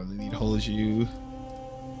there. I don't really need to hold you.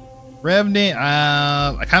 Revenant,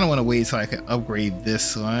 I kind of want to wait till I can upgrade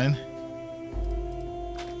this one.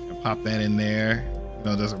 I'll pop that in there. You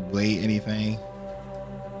know, it doesn't weigh anything.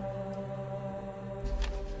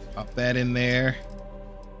 Pop that in there.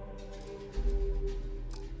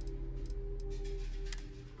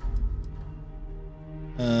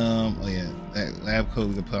 Oh yeah, that lab code,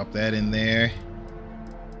 we can pop that in there.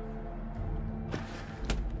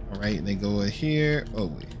 Alright, and then go here. Oh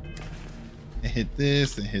wait. And hit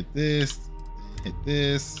this, and hit this, and hit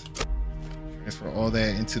this. Transfer all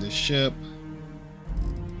that into the ship.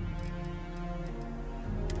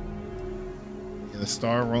 The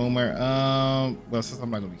Star Roamer. Well, since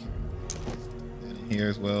I'm not gonna be in here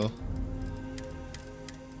as well.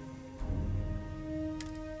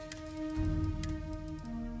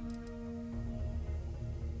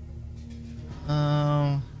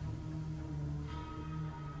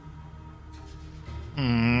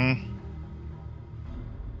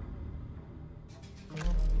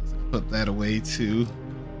 Put that away too.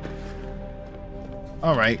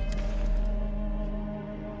 All right.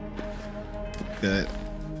 Good.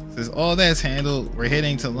 Since all that's handled, we're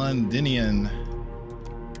heading to Londinian.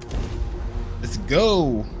 Let's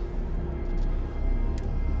go.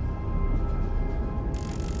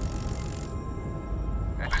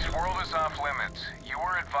 This world is off limits. You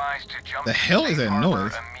were advised to jump. The hell is that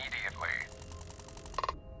noise? Immediately.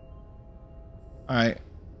 All right.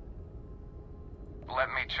 Let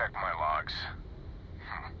me check my logs.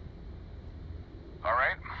 All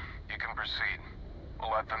right, you can proceed. We'll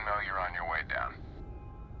let them know you're on your way down.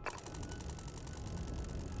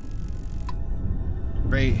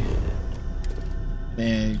 Great.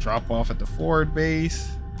 Then drop off at the forward base.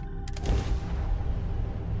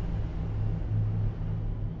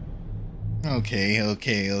 Okay.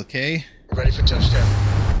 Ready for touchdown.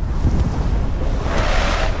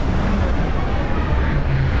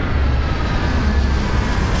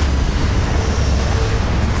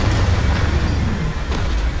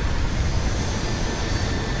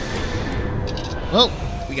 Well,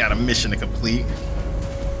 we got a mission to complete.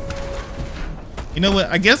 You know what?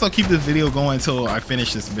 I guess I'll keep this video going until I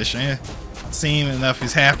finish this mission. Seeing enough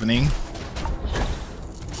is happening.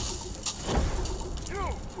 You!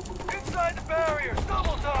 Inside the barrier!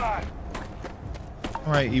 Double time!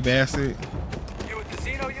 Alright, you bastard. You with the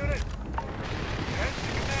Xeno unit? Head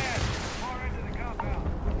to command. Far into the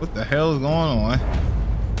compound. What the hell is going on?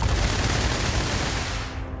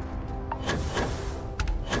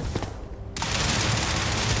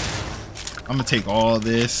 I'm gonna take all of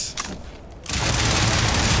this.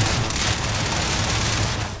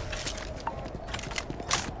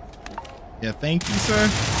 Yeah, thank you, sir.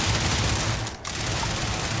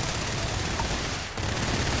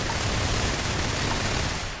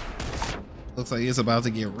 Looks like it's about to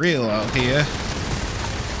get real out here.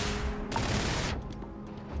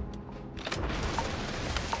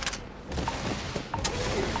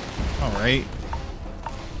 All right.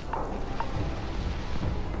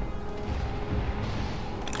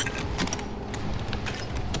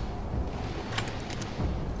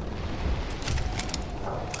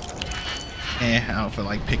 I don't feel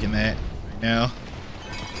like picking that right now.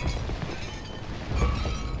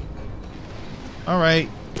 All right,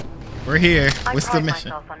 we're here. What's the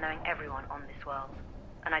mission? I pride myself on knowing everyone on this world,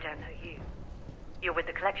 and I don't know you. You're with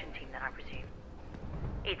the collection team, then, I presume.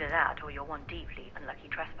 Either that, or you're one deeply unlucky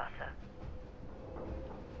trespasser.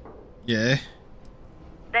 Yeah.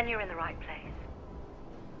 Then you're in the right place.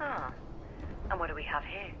 Ah, and what do we have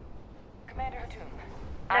here? Commander Hatum.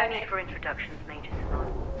 No need for introductions, Major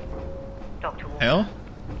Simon. Dr. Walker. Hell?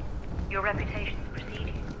 Your reputations precede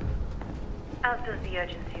you, as does the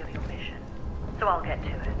urgency of your mission, so I'll get to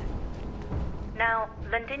it. Now,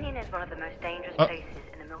 Londinian is one of the most dangerous places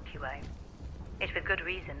in the Milky Way. It's with good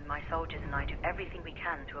reason my soldiers and I do everything we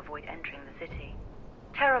can to avoid entering the city.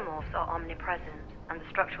 Terramorphs are omnipresent, and the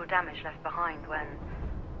structural damage left behind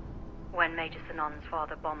when Major Sinan's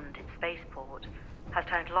father bombed its spaceport has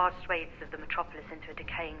turned large swathes of the metropolis into a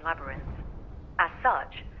decaying labyrinth. As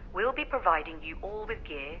such, we'll be providing you all with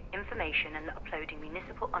gear, information, and uploading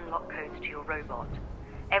municipal unlock codes to your robot.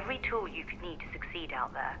 Every tool you could need to succeed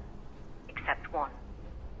out there. Except one.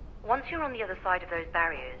 Once you're on the other side of those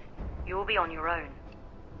barriers, you will be on your own.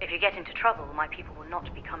 If you get into trouble, my people will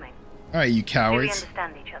not be coming. Alright, you cowards. Do we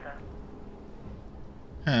understand each other?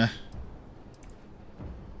 Huh.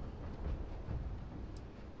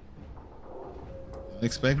 Don't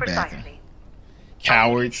expect Precisely.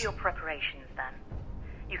 Cowards. For your preparations, then.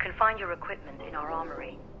 You can find your equipment in our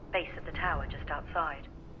armory, base of the tower just outside.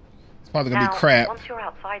 It's probably gonna be crap. Once you're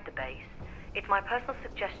outside the base, it's my personal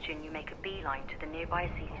suggestion you make a beeline to the nearby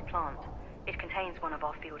Aceles plant. It contains one of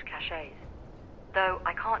our field caches. Though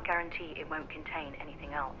I can't guarantee it won't contain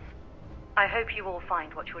anything else. I hope you all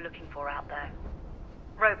find what you're looking for out there.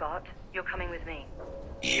 Robot, you're coming with me.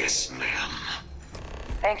 Yes, ma'am.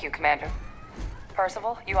 Thank you, Commander.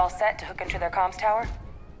 Percival, you all set to hook into their comms tower?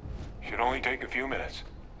 Should only take a few minutes.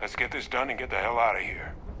 Let's get this done and get the hell out of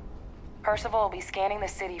here. Percival will be scanning the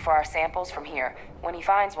city for our samples from here. When he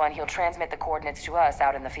finds one, he'll transmit the coordinates to us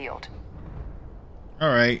out in the field.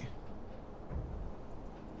 Alright.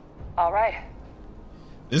 Alright.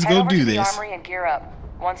 Let's go do this. Head over to the armory and gear up.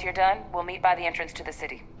 Once you're done, we'll meet by the entrance to the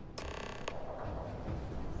city.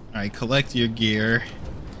 Alright, collect your gear.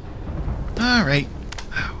 Alright.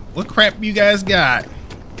 What crap you guys got?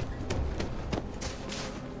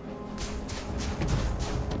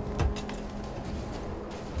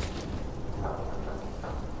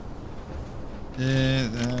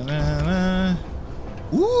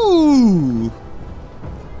 Ooh!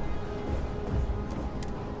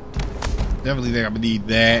 Definitely think I'm gonna need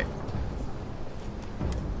that.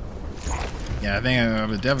 Yeah, I think I'm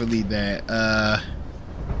gonna definitely need that.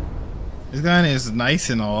 This gun is nice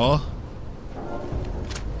and all.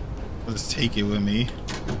 I'll just take it with me.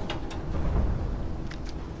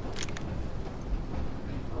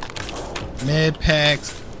 Med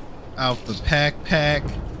packs out the pack.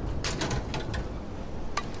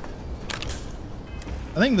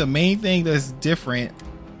 I think the main thing that's different,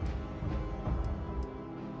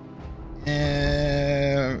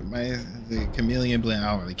 the chameleon blend.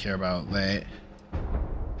 I don't really care about that.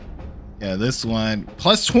 Yeah, this one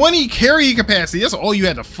plus 20 carrying capacity. That's all you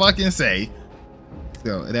had to fucking say.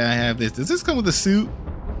 So then I have this. Does this come with a suit?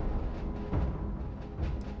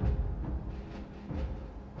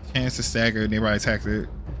 Chance to stagger nearby attacker.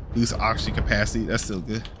 Boost oxygen capacity. That's still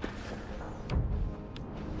good.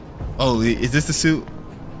 Oh, is this the suit?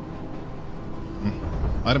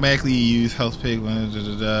 Automatically use health pick.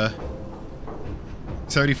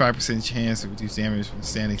 35% chance to reduce damage from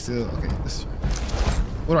standing still. Okay, this.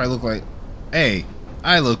 What do I look like? Hey,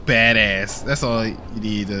 I look badass. That's all you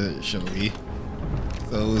need to show me.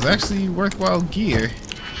 So it's actually worthwhile gear.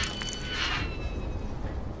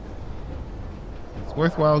 It's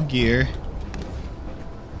worthwhile gear.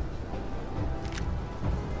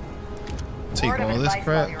 Take all this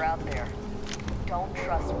crap. You're out there. Don't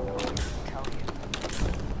trust what the police tell you.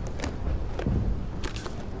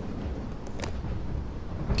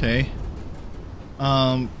 Okay.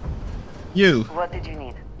 You. What did you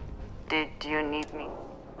need? Did you need me?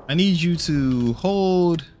 I need you to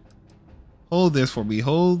hold this for me.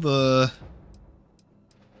 Hold the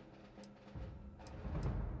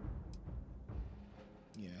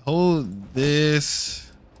hold this.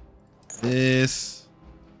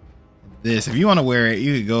 If you want to wear it,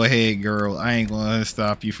 you can go ahead, girl. I ain't gonna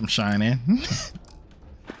stop you from shining.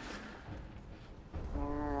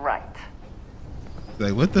 Right.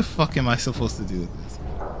 Like, what the fuck am I supposed to do with this?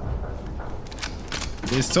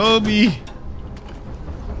 It's Toby.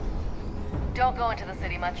 Don't go into the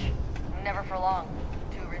city much. Never for long.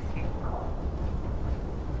 Too risky.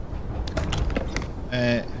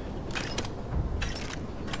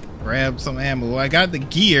 Grab some ammo. I got the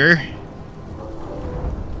gear.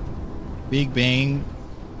 Big bang.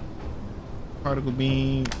 Particle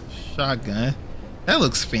beam. Shotgun. That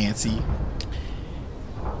looks fancy.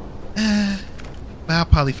 But I'll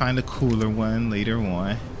probably find a cooler one later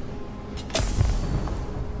on.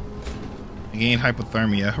 Again,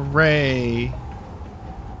 hypothermia. Hooray!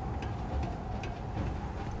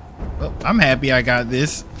 Well, I'm happy I got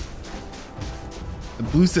this. The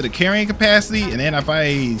boost to the carrying capacity, and then if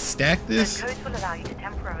I stack this. The codes will allow you to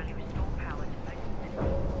temporarily restore power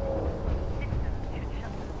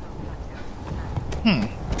to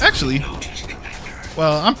most Actually,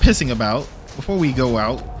 well, I'm pissing about. Before we go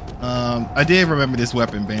out, I did remember this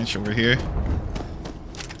weapon bench over here.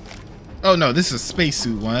 Oh no, this is a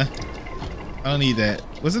spacesuit one. I don't need that.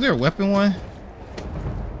 Wasn't there a weapon one?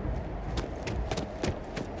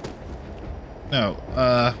 No,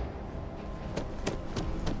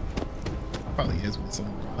 probably is with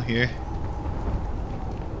someone here.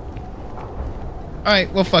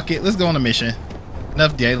 Alright, well fuck it. Let's go on a mission.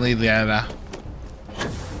 Enough daily data.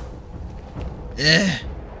 Yeah.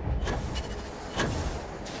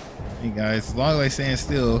 Hey guys, as long as I stand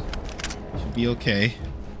still, should be okay.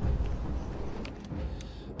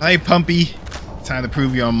 Hey Pumpy. Time to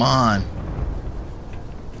prove you're a mon.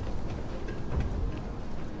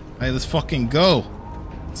 Hey, let's fucking go.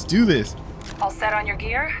 Let's do this. All set on your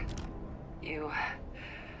gear?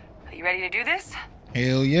 Are you ready to do this?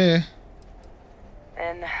 Hell yeah.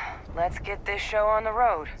 Then let's get this show on the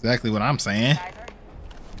road. Exactly what I'm saying.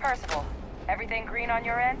 Percival, everything green on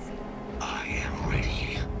your ends? I am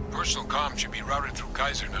ready. Personal comm should be routed through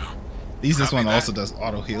Kaiser now. At least this one also does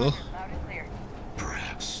auto heal.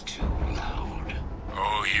 Perhaps too loud.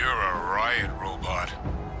 Oh, you're a riot robot.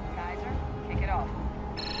 Kaiser, kick it off.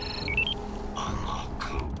 Unlock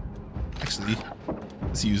code. Actually,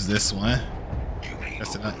 let's use this one.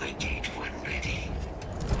 That's it.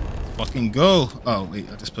 Fucking go. Oh, wait,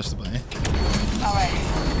 I just pushed the button. Alright.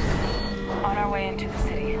 On our way into the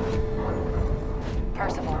city.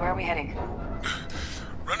 Percival, where are we heading?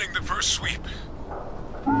 Running the first sweep.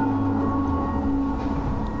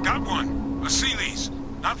 Got one. A Sealy's.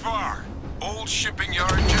 Not far. Old shipping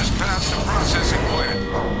yard just past the processing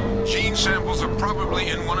plant. Gene samples are probably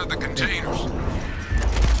in one of the containers.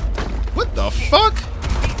 What the fuck?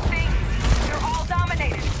 These things, they're all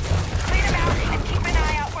dominated. Clean them out and keep an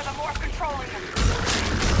eye out for the more controlling them.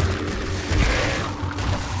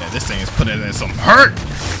 Yeah, this thing is putting in some hurt.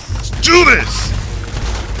 Let's do this.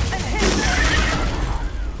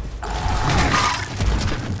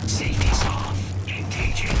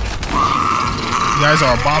 You guys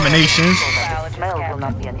are abominations. Smell will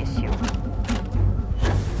not be an issue.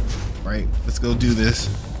 Right, let's go do this.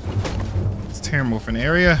 Let's tear him off an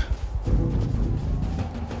area.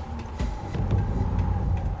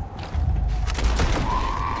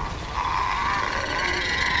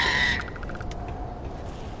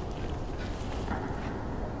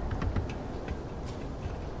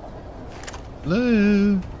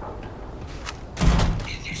 Hello.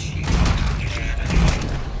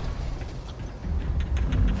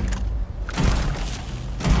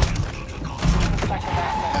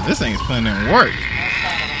 This thing's putting in work.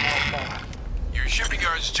 Your shipping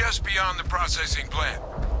yard's just beyond the processing plant.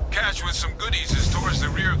 Cache with some goodies is towards the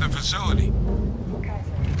rear of the facility.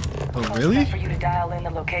 Oh, really? For you to dial in the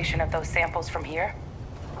location of those samples from here?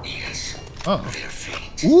 Yes. Oh.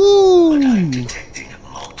 Ooh.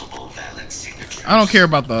 I don't care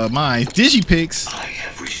about the mines. Digipix. I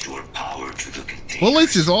have restored power to the container.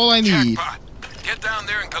 Bullets is all I need. Jackpot. Get down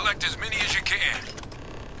there and collect as many as you can.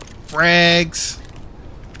 Frags.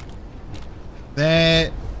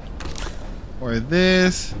 That. Or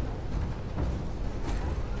this.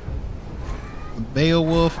 The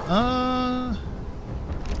Beowulf. I'll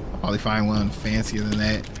probably find one fancier than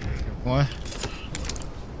that. One.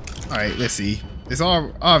 Alright, let's see. There's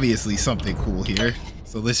obviously something cool here.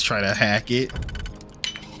 So let's try to hack it.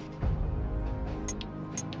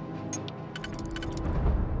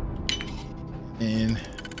 And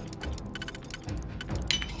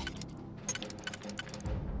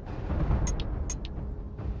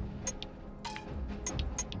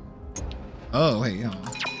oh wait, hold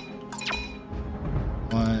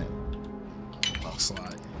on. One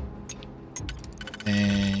slide.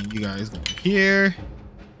 And you guys go here.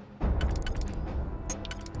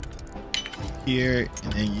 Here,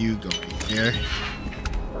 and then you go right there.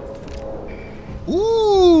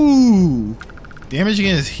 Ooh! Damage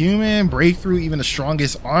against human, breakthrough even the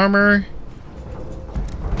strongest armor.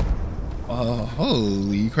 Oh,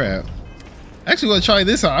 holy crap. Actually, want to try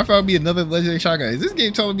this out. I thought it'd be another legendary shotgun. Is this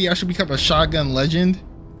game telling me I should become a shotgun legend?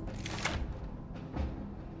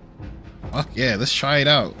 Fuck yeah, let's try it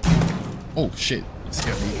out. Oh shit. It's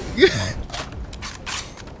got me.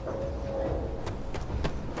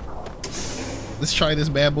 Let's try this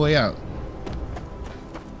bad boy out.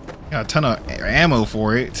 Got a ton of ammo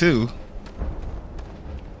for it too.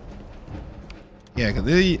 Yeah, cause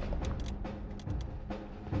they.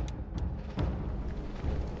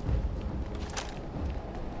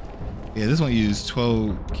 Yeah, this one used 12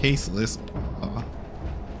 caseless.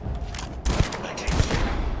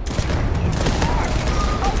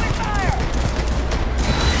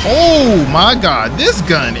 Oh my god, this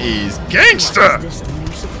gun is gangster!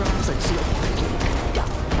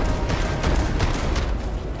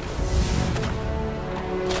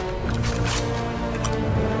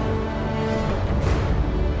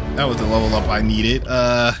 That was the level up I needed.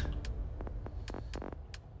 Let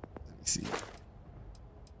me see.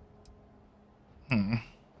 I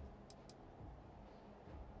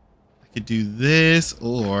could do this,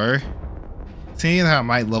 or seeing how I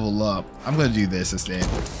might level up, I'm gonna do this instead.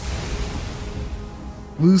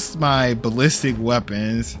 Boost my ballistic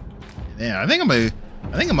weapons. Yeah, I think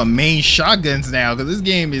I'm a main shotguns now, because this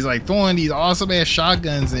game is like throwing these awesome ass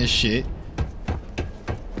shotguns and shit.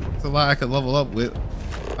 There's a lot I could level up with.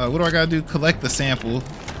 What do I gotta do? Collect the sample.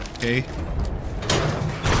 Okay.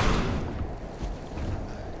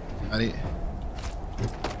 Got it.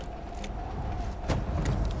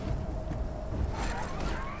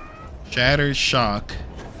 Shattered shock.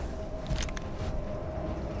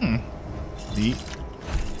 Neat.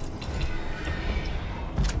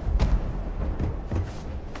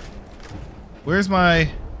 Where's my...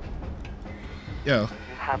 Yo. You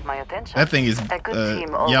have my attention. That thing is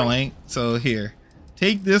always. yelling. So here.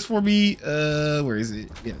 Take this for me. Where is it?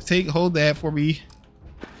 Yeah, hold that for me.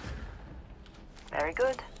 Very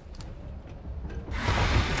good.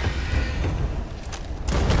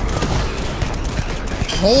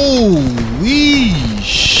 Holy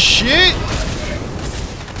shit!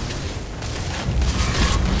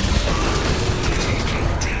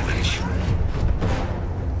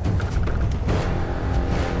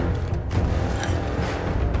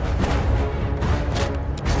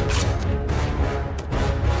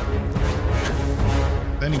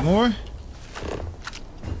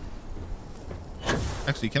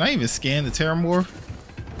 Actually, can I even scan the Terramorph?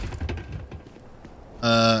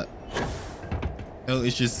 No,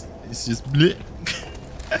 it's just bleh.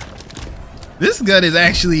 This gun is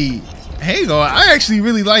actually, hang on, I actually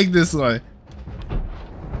really like this one.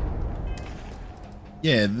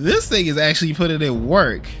 Yeah, this thing is actually putting in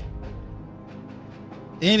work.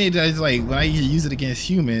 And it does, like, when I use it against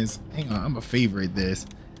humans, hang on, I'm a favorite this.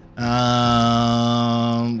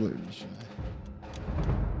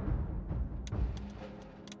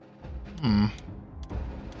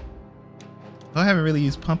 I haven't really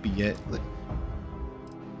used Pumpy yet. Look.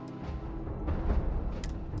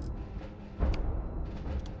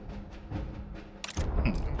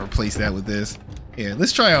 Replace that with this. Yeah,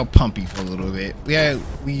 let's try out Pumpy for a little bit.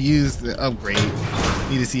 We used the upgrade.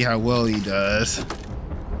 Need to see how well he does.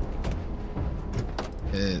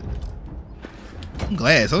 I'm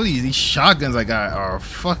glad some of these shotguns I got are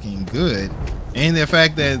fucking good. And the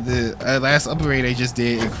fact that the last upgrade I just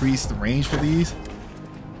did increased the range for these.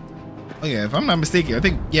 Oh yeah, if I'm not mistaken, I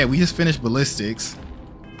think, yeah, we just finished ballistics.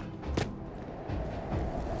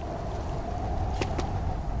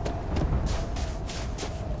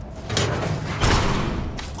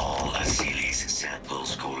 All Asili's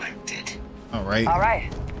samples collected. All right. All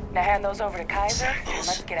right. Now hand those over to Kaiser and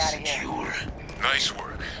let's get out of here. Nice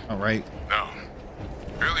work. All right. Now,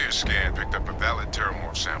 earlier scan picked up a valid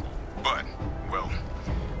Terramorph sample, but, well,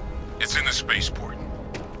 it's in the spaceport.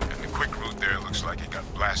 And the quick route there looks like it got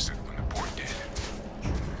blasted when the port did.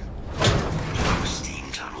 There are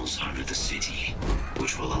steam tunnels under the city,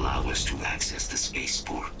 which will allow us to access the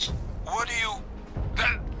spaceport. What do you...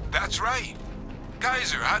 That's right.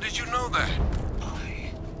 Kaiser, how did you know that?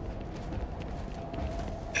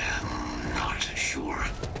 I'm not sure.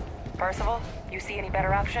 Percival, you see any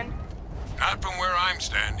better option? Not from where I'm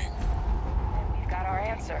standing. We've got our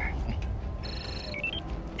answer.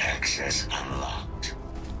 Access unlocked.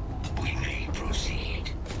 We may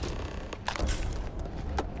proceed.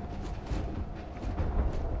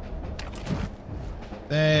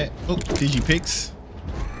 Digipix.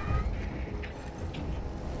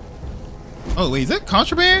 Oh wait, is that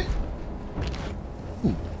contraband?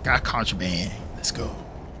 Ooh, got contraband. Let's go.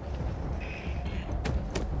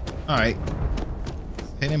 All right,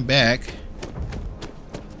 heading back.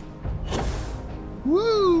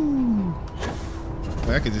 Woo!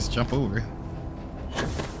 Well, I could just jump over it.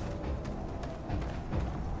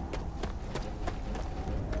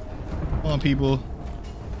 Come on, people.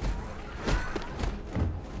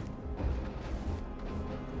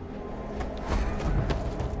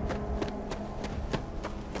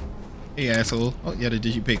 Hey, asshole. Oh, yeah, did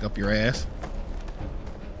you pick up your ass?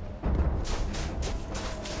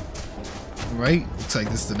 Right, looks like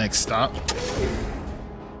this is the next stop.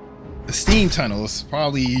 The steam tunnels.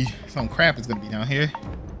 Probably some crap is gonna be down here.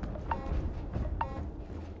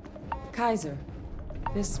 Kaiser,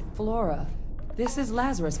 this flora, this is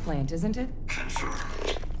Lazarus plant, isn't it?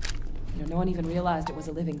 You know, no one even realized it was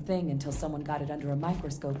a living thing until someone got it under a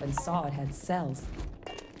microscope and saw it had cells.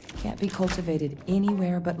 Can't be cultivated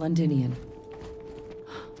anywhere but Londinian.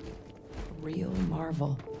 A real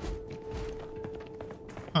marvel.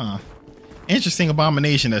 Huh. Interesting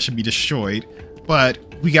abomination that should be destroyed, but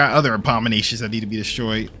we got other abominations that need to be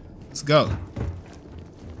destroyed. Let's go.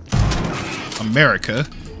 America.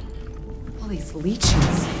 All these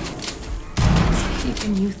leeches. It's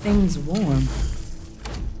keeping you things warm.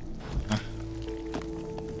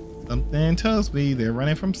 Something tells me they're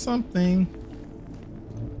running from something.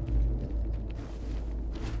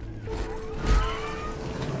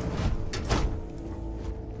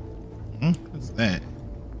 What's that?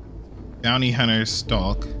 Bounty hunter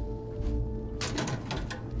stalk.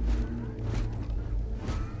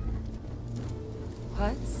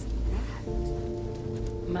 What's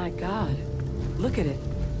that? My God, look at it.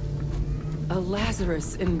 A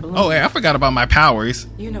Lazarus in bloom. Oh, hey, I forgot about my powers.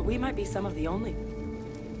 You know, we might be some of the only.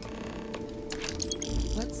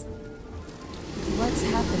 What's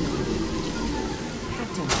happening?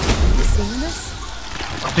 Captain, have you seen this?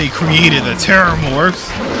 They created the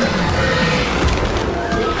Terramorphs.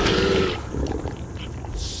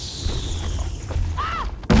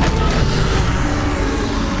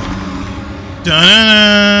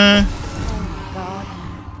 Dun-dun-dun. Oh my God,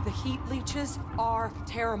 the heat leeches are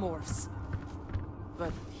Terramorphs.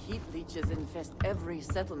 But heat leeches infest every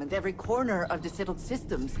settlement, every corner of the settled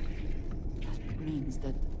systems. That means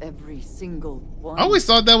that every single one... I always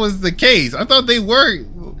thought that was the case. I thought they were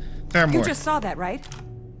Terramorphs. You just saw that, right?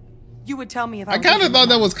 You would tell me if I kind of thought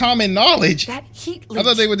that was common knowledge. That heat leech I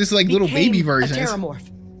thought they were just like little baby versions. A Terramorph.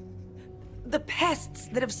 The pests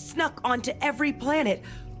that have snuck onto every planet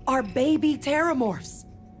are baby Terramorphs.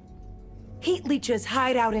 Heat leeches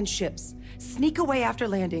hide out in ships, sneak away after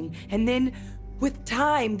landing, and then, with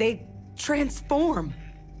time, they transform.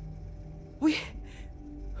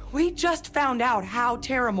 We just found out how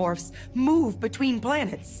terramorphs move between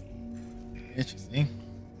planets. Interesting.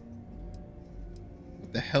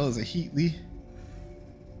 What the hell is a Heatley?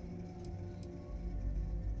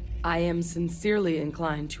 I am sincerely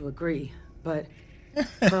inclined to agree, but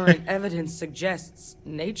current evidence suggests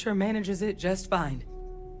nature manages it just fine.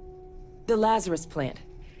 The Lazarus plant.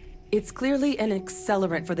 It's clearly an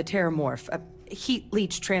accelerant for the terramorph, a heat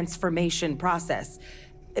leech transformation process.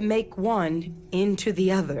 Make one into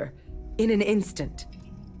the other in an instant.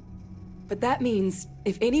 But that means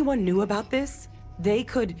if anyone knew about this, they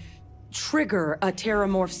could trigger a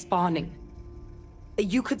terramorph spawning.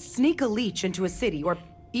 You could sneak a leech into a city, or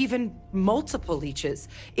even multiple leeches,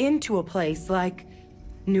 into a place like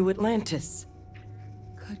New Atlantis.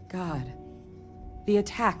 Good God. The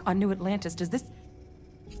attack on New Atlantis,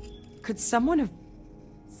 could someone have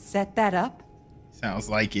set that up? Sounds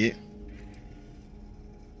like it.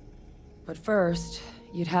 But first,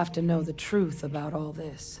 you'd have to know the truth about all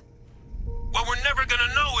this. Well, we're never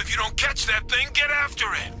gonna know if you don't catch that thing. Get after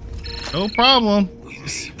it. No problem. We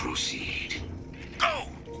may proceed. Go.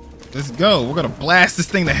 Let's go. We're gonna blast this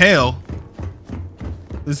thing to hell.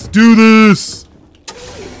 Let's do this.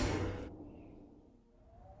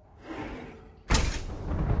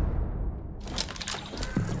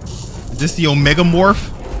 Is this the Omega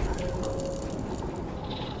Morph?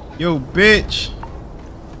 Yo, bitch.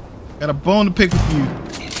 Got a bone to pick with you.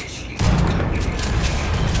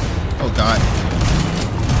 Oh, God.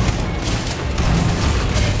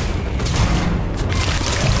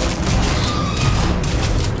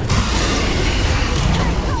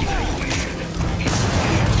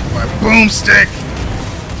 My boomstick.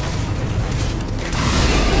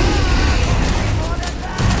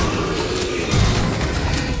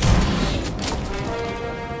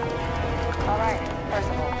 Alright, first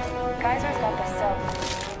of all, Kaiser's got the cell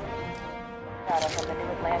data from the New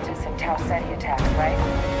Atlantis and Tau Ceti attacks, right?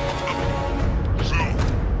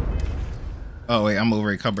 Oh wait, I'm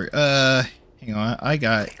over encumbered. Hang on. I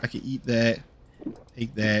can eat that.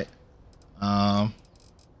 Take that. Wait, I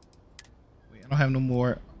don't have no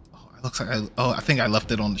more. Oh, it looks like I think I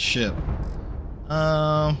left it on the ship.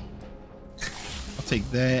 I'll take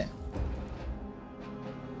that.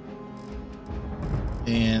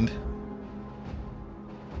 And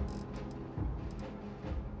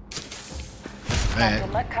that.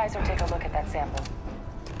 Captain, let Kaiser take a look at that sample.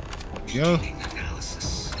 Yo.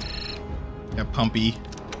 Yeah, Pumpy.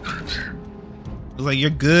 It's like you're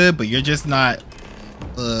good, but you're just not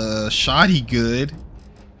shoddy good.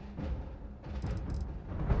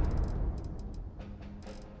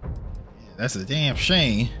 Yeah, that's a damn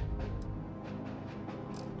shame.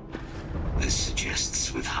 This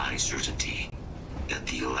suggests with high certainty that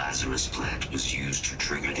the Lazarus plant was used to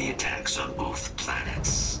trigger the attacks on both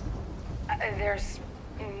planets. There's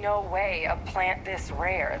no way a plant this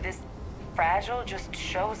rare, this fragile, just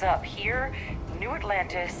shows up here, New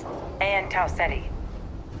Atlantis, and Tau Ceti.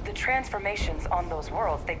 The transformations on those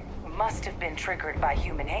worlds, they must have been triggered by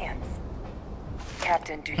human hands.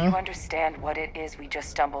 Captain, do you understand what it is we just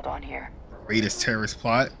stumbled on here? Greatest terrorist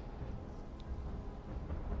plot.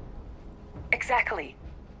 Exactly.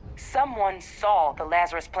 Someone saw the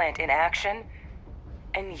Lazarus plant in action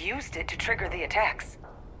and used it to trigger the attacks.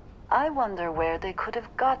 I wonder where they could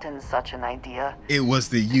have gotten such an idea. It was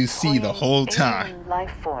the UC the whole time. Alien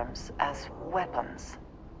life forms as weapons.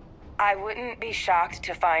 I wouldn't be shocked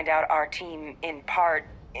to find out our team, in part,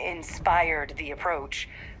 inspired the approach,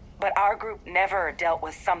 but our group never dealt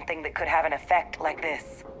with something that could have an effect like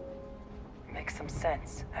this. Makes some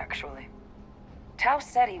sense, actually. Tau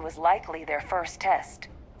Ceti was likely their first test,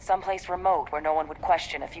 someplace remote where no one would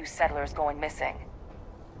question a few settlers going missing.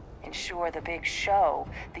 Ensure the big show,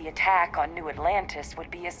 the attack on New Atlantis,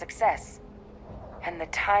 would be a success. And the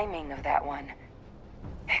timing of that one,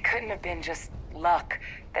 it couldn't have been just luck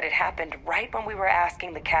that it happened right when we were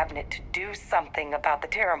asking the cabinet to do something about the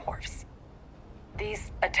terramorphs.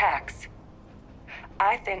 These attacks,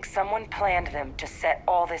 I think someone planned them to set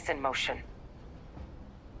all this in motion.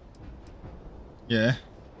 Yeah.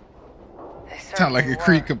 Sound like a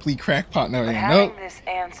complete crackpot now. Nope.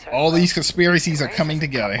 All these conspiracies are coming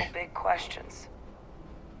together. Big questions.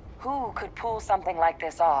 Who could pull something like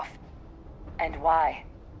this off? And why?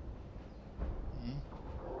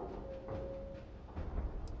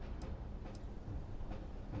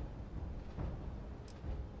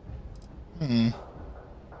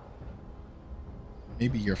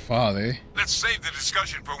 Maybe your father. Let's Let's save the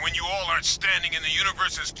discussion for when you all aren't standing in the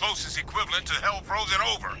universe's closest equivalent to hell frozen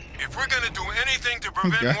over. If we're gonna do anything to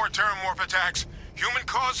prevent more terramorph attacks, human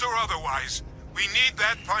caused or otherwise, we need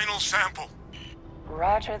that final sample.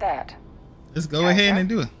 Roger that. Let's go ahead and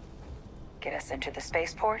do it. Get us into the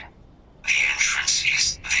spaceport? The entrance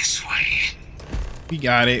is this way. We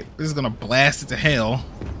got it. This is gonna blast it to hell.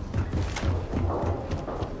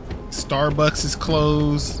 Starbucks is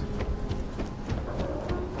closed.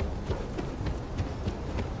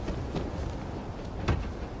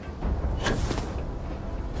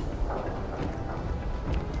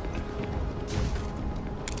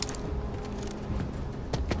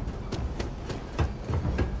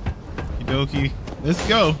 Okey-dokey. Let's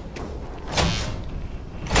go.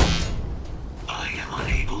 I am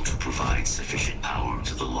unable to provide sufficient power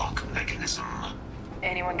to the lock mechanism.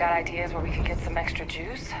 Anyone got ideas where we could get some extra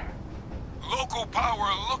juice? Local power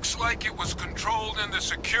looks like it was controlled in the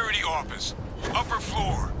security office. Upper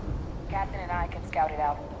floor. Captain and I can scout it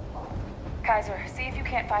out. Kaiser, see if you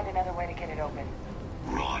can't find another way to get it open.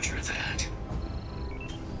 Roger that.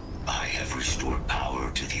 I have restored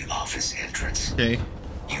power to the office entrance. Okay.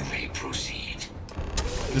 You may proceed.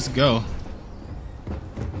 Let's go.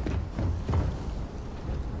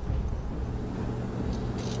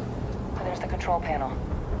 There's the control panel.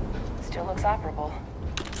 Still looks operable.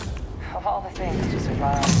 Of all the things to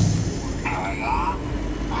survive.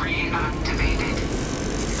 Reactivated.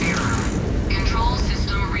 Error. Control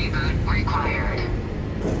system reboot required.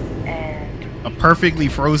 And... a perfectly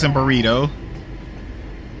frozen burrito.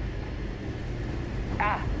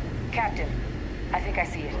 Ah, Captain. I think I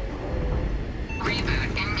see it.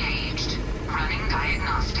 Reboot engaged. Running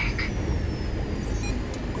diagnostic.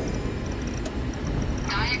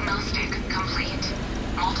 Diagnostic complete.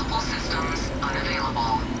 Multiple systems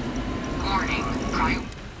unavailable. Warning. Hang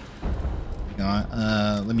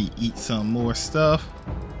on, let me eat some more stuff.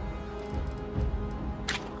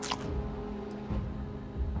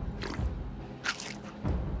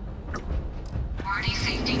 Party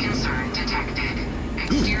safety concern detected.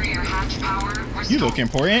 Exterior hatch power restored. You look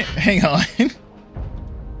important. Hang on.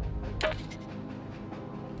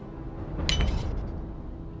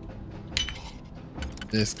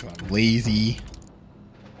 This guy lazy.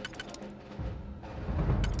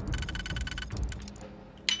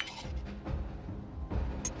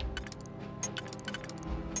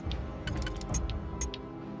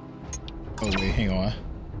 Oh wait, hang on.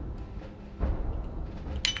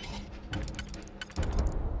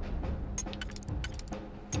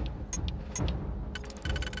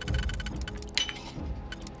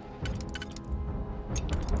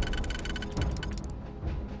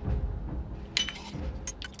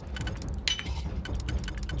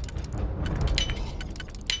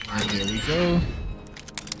 There we go.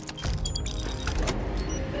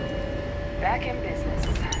 Back in business.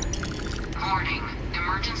 Warning.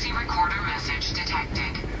 Emergency recorder message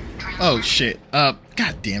detected. Oh shit. God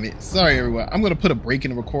damn it. Sorry everyone. I'm gonna put a break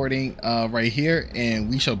in the recording right here, and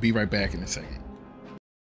we shall be right back in a second.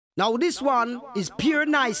 Now this one is pure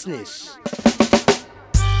niceness.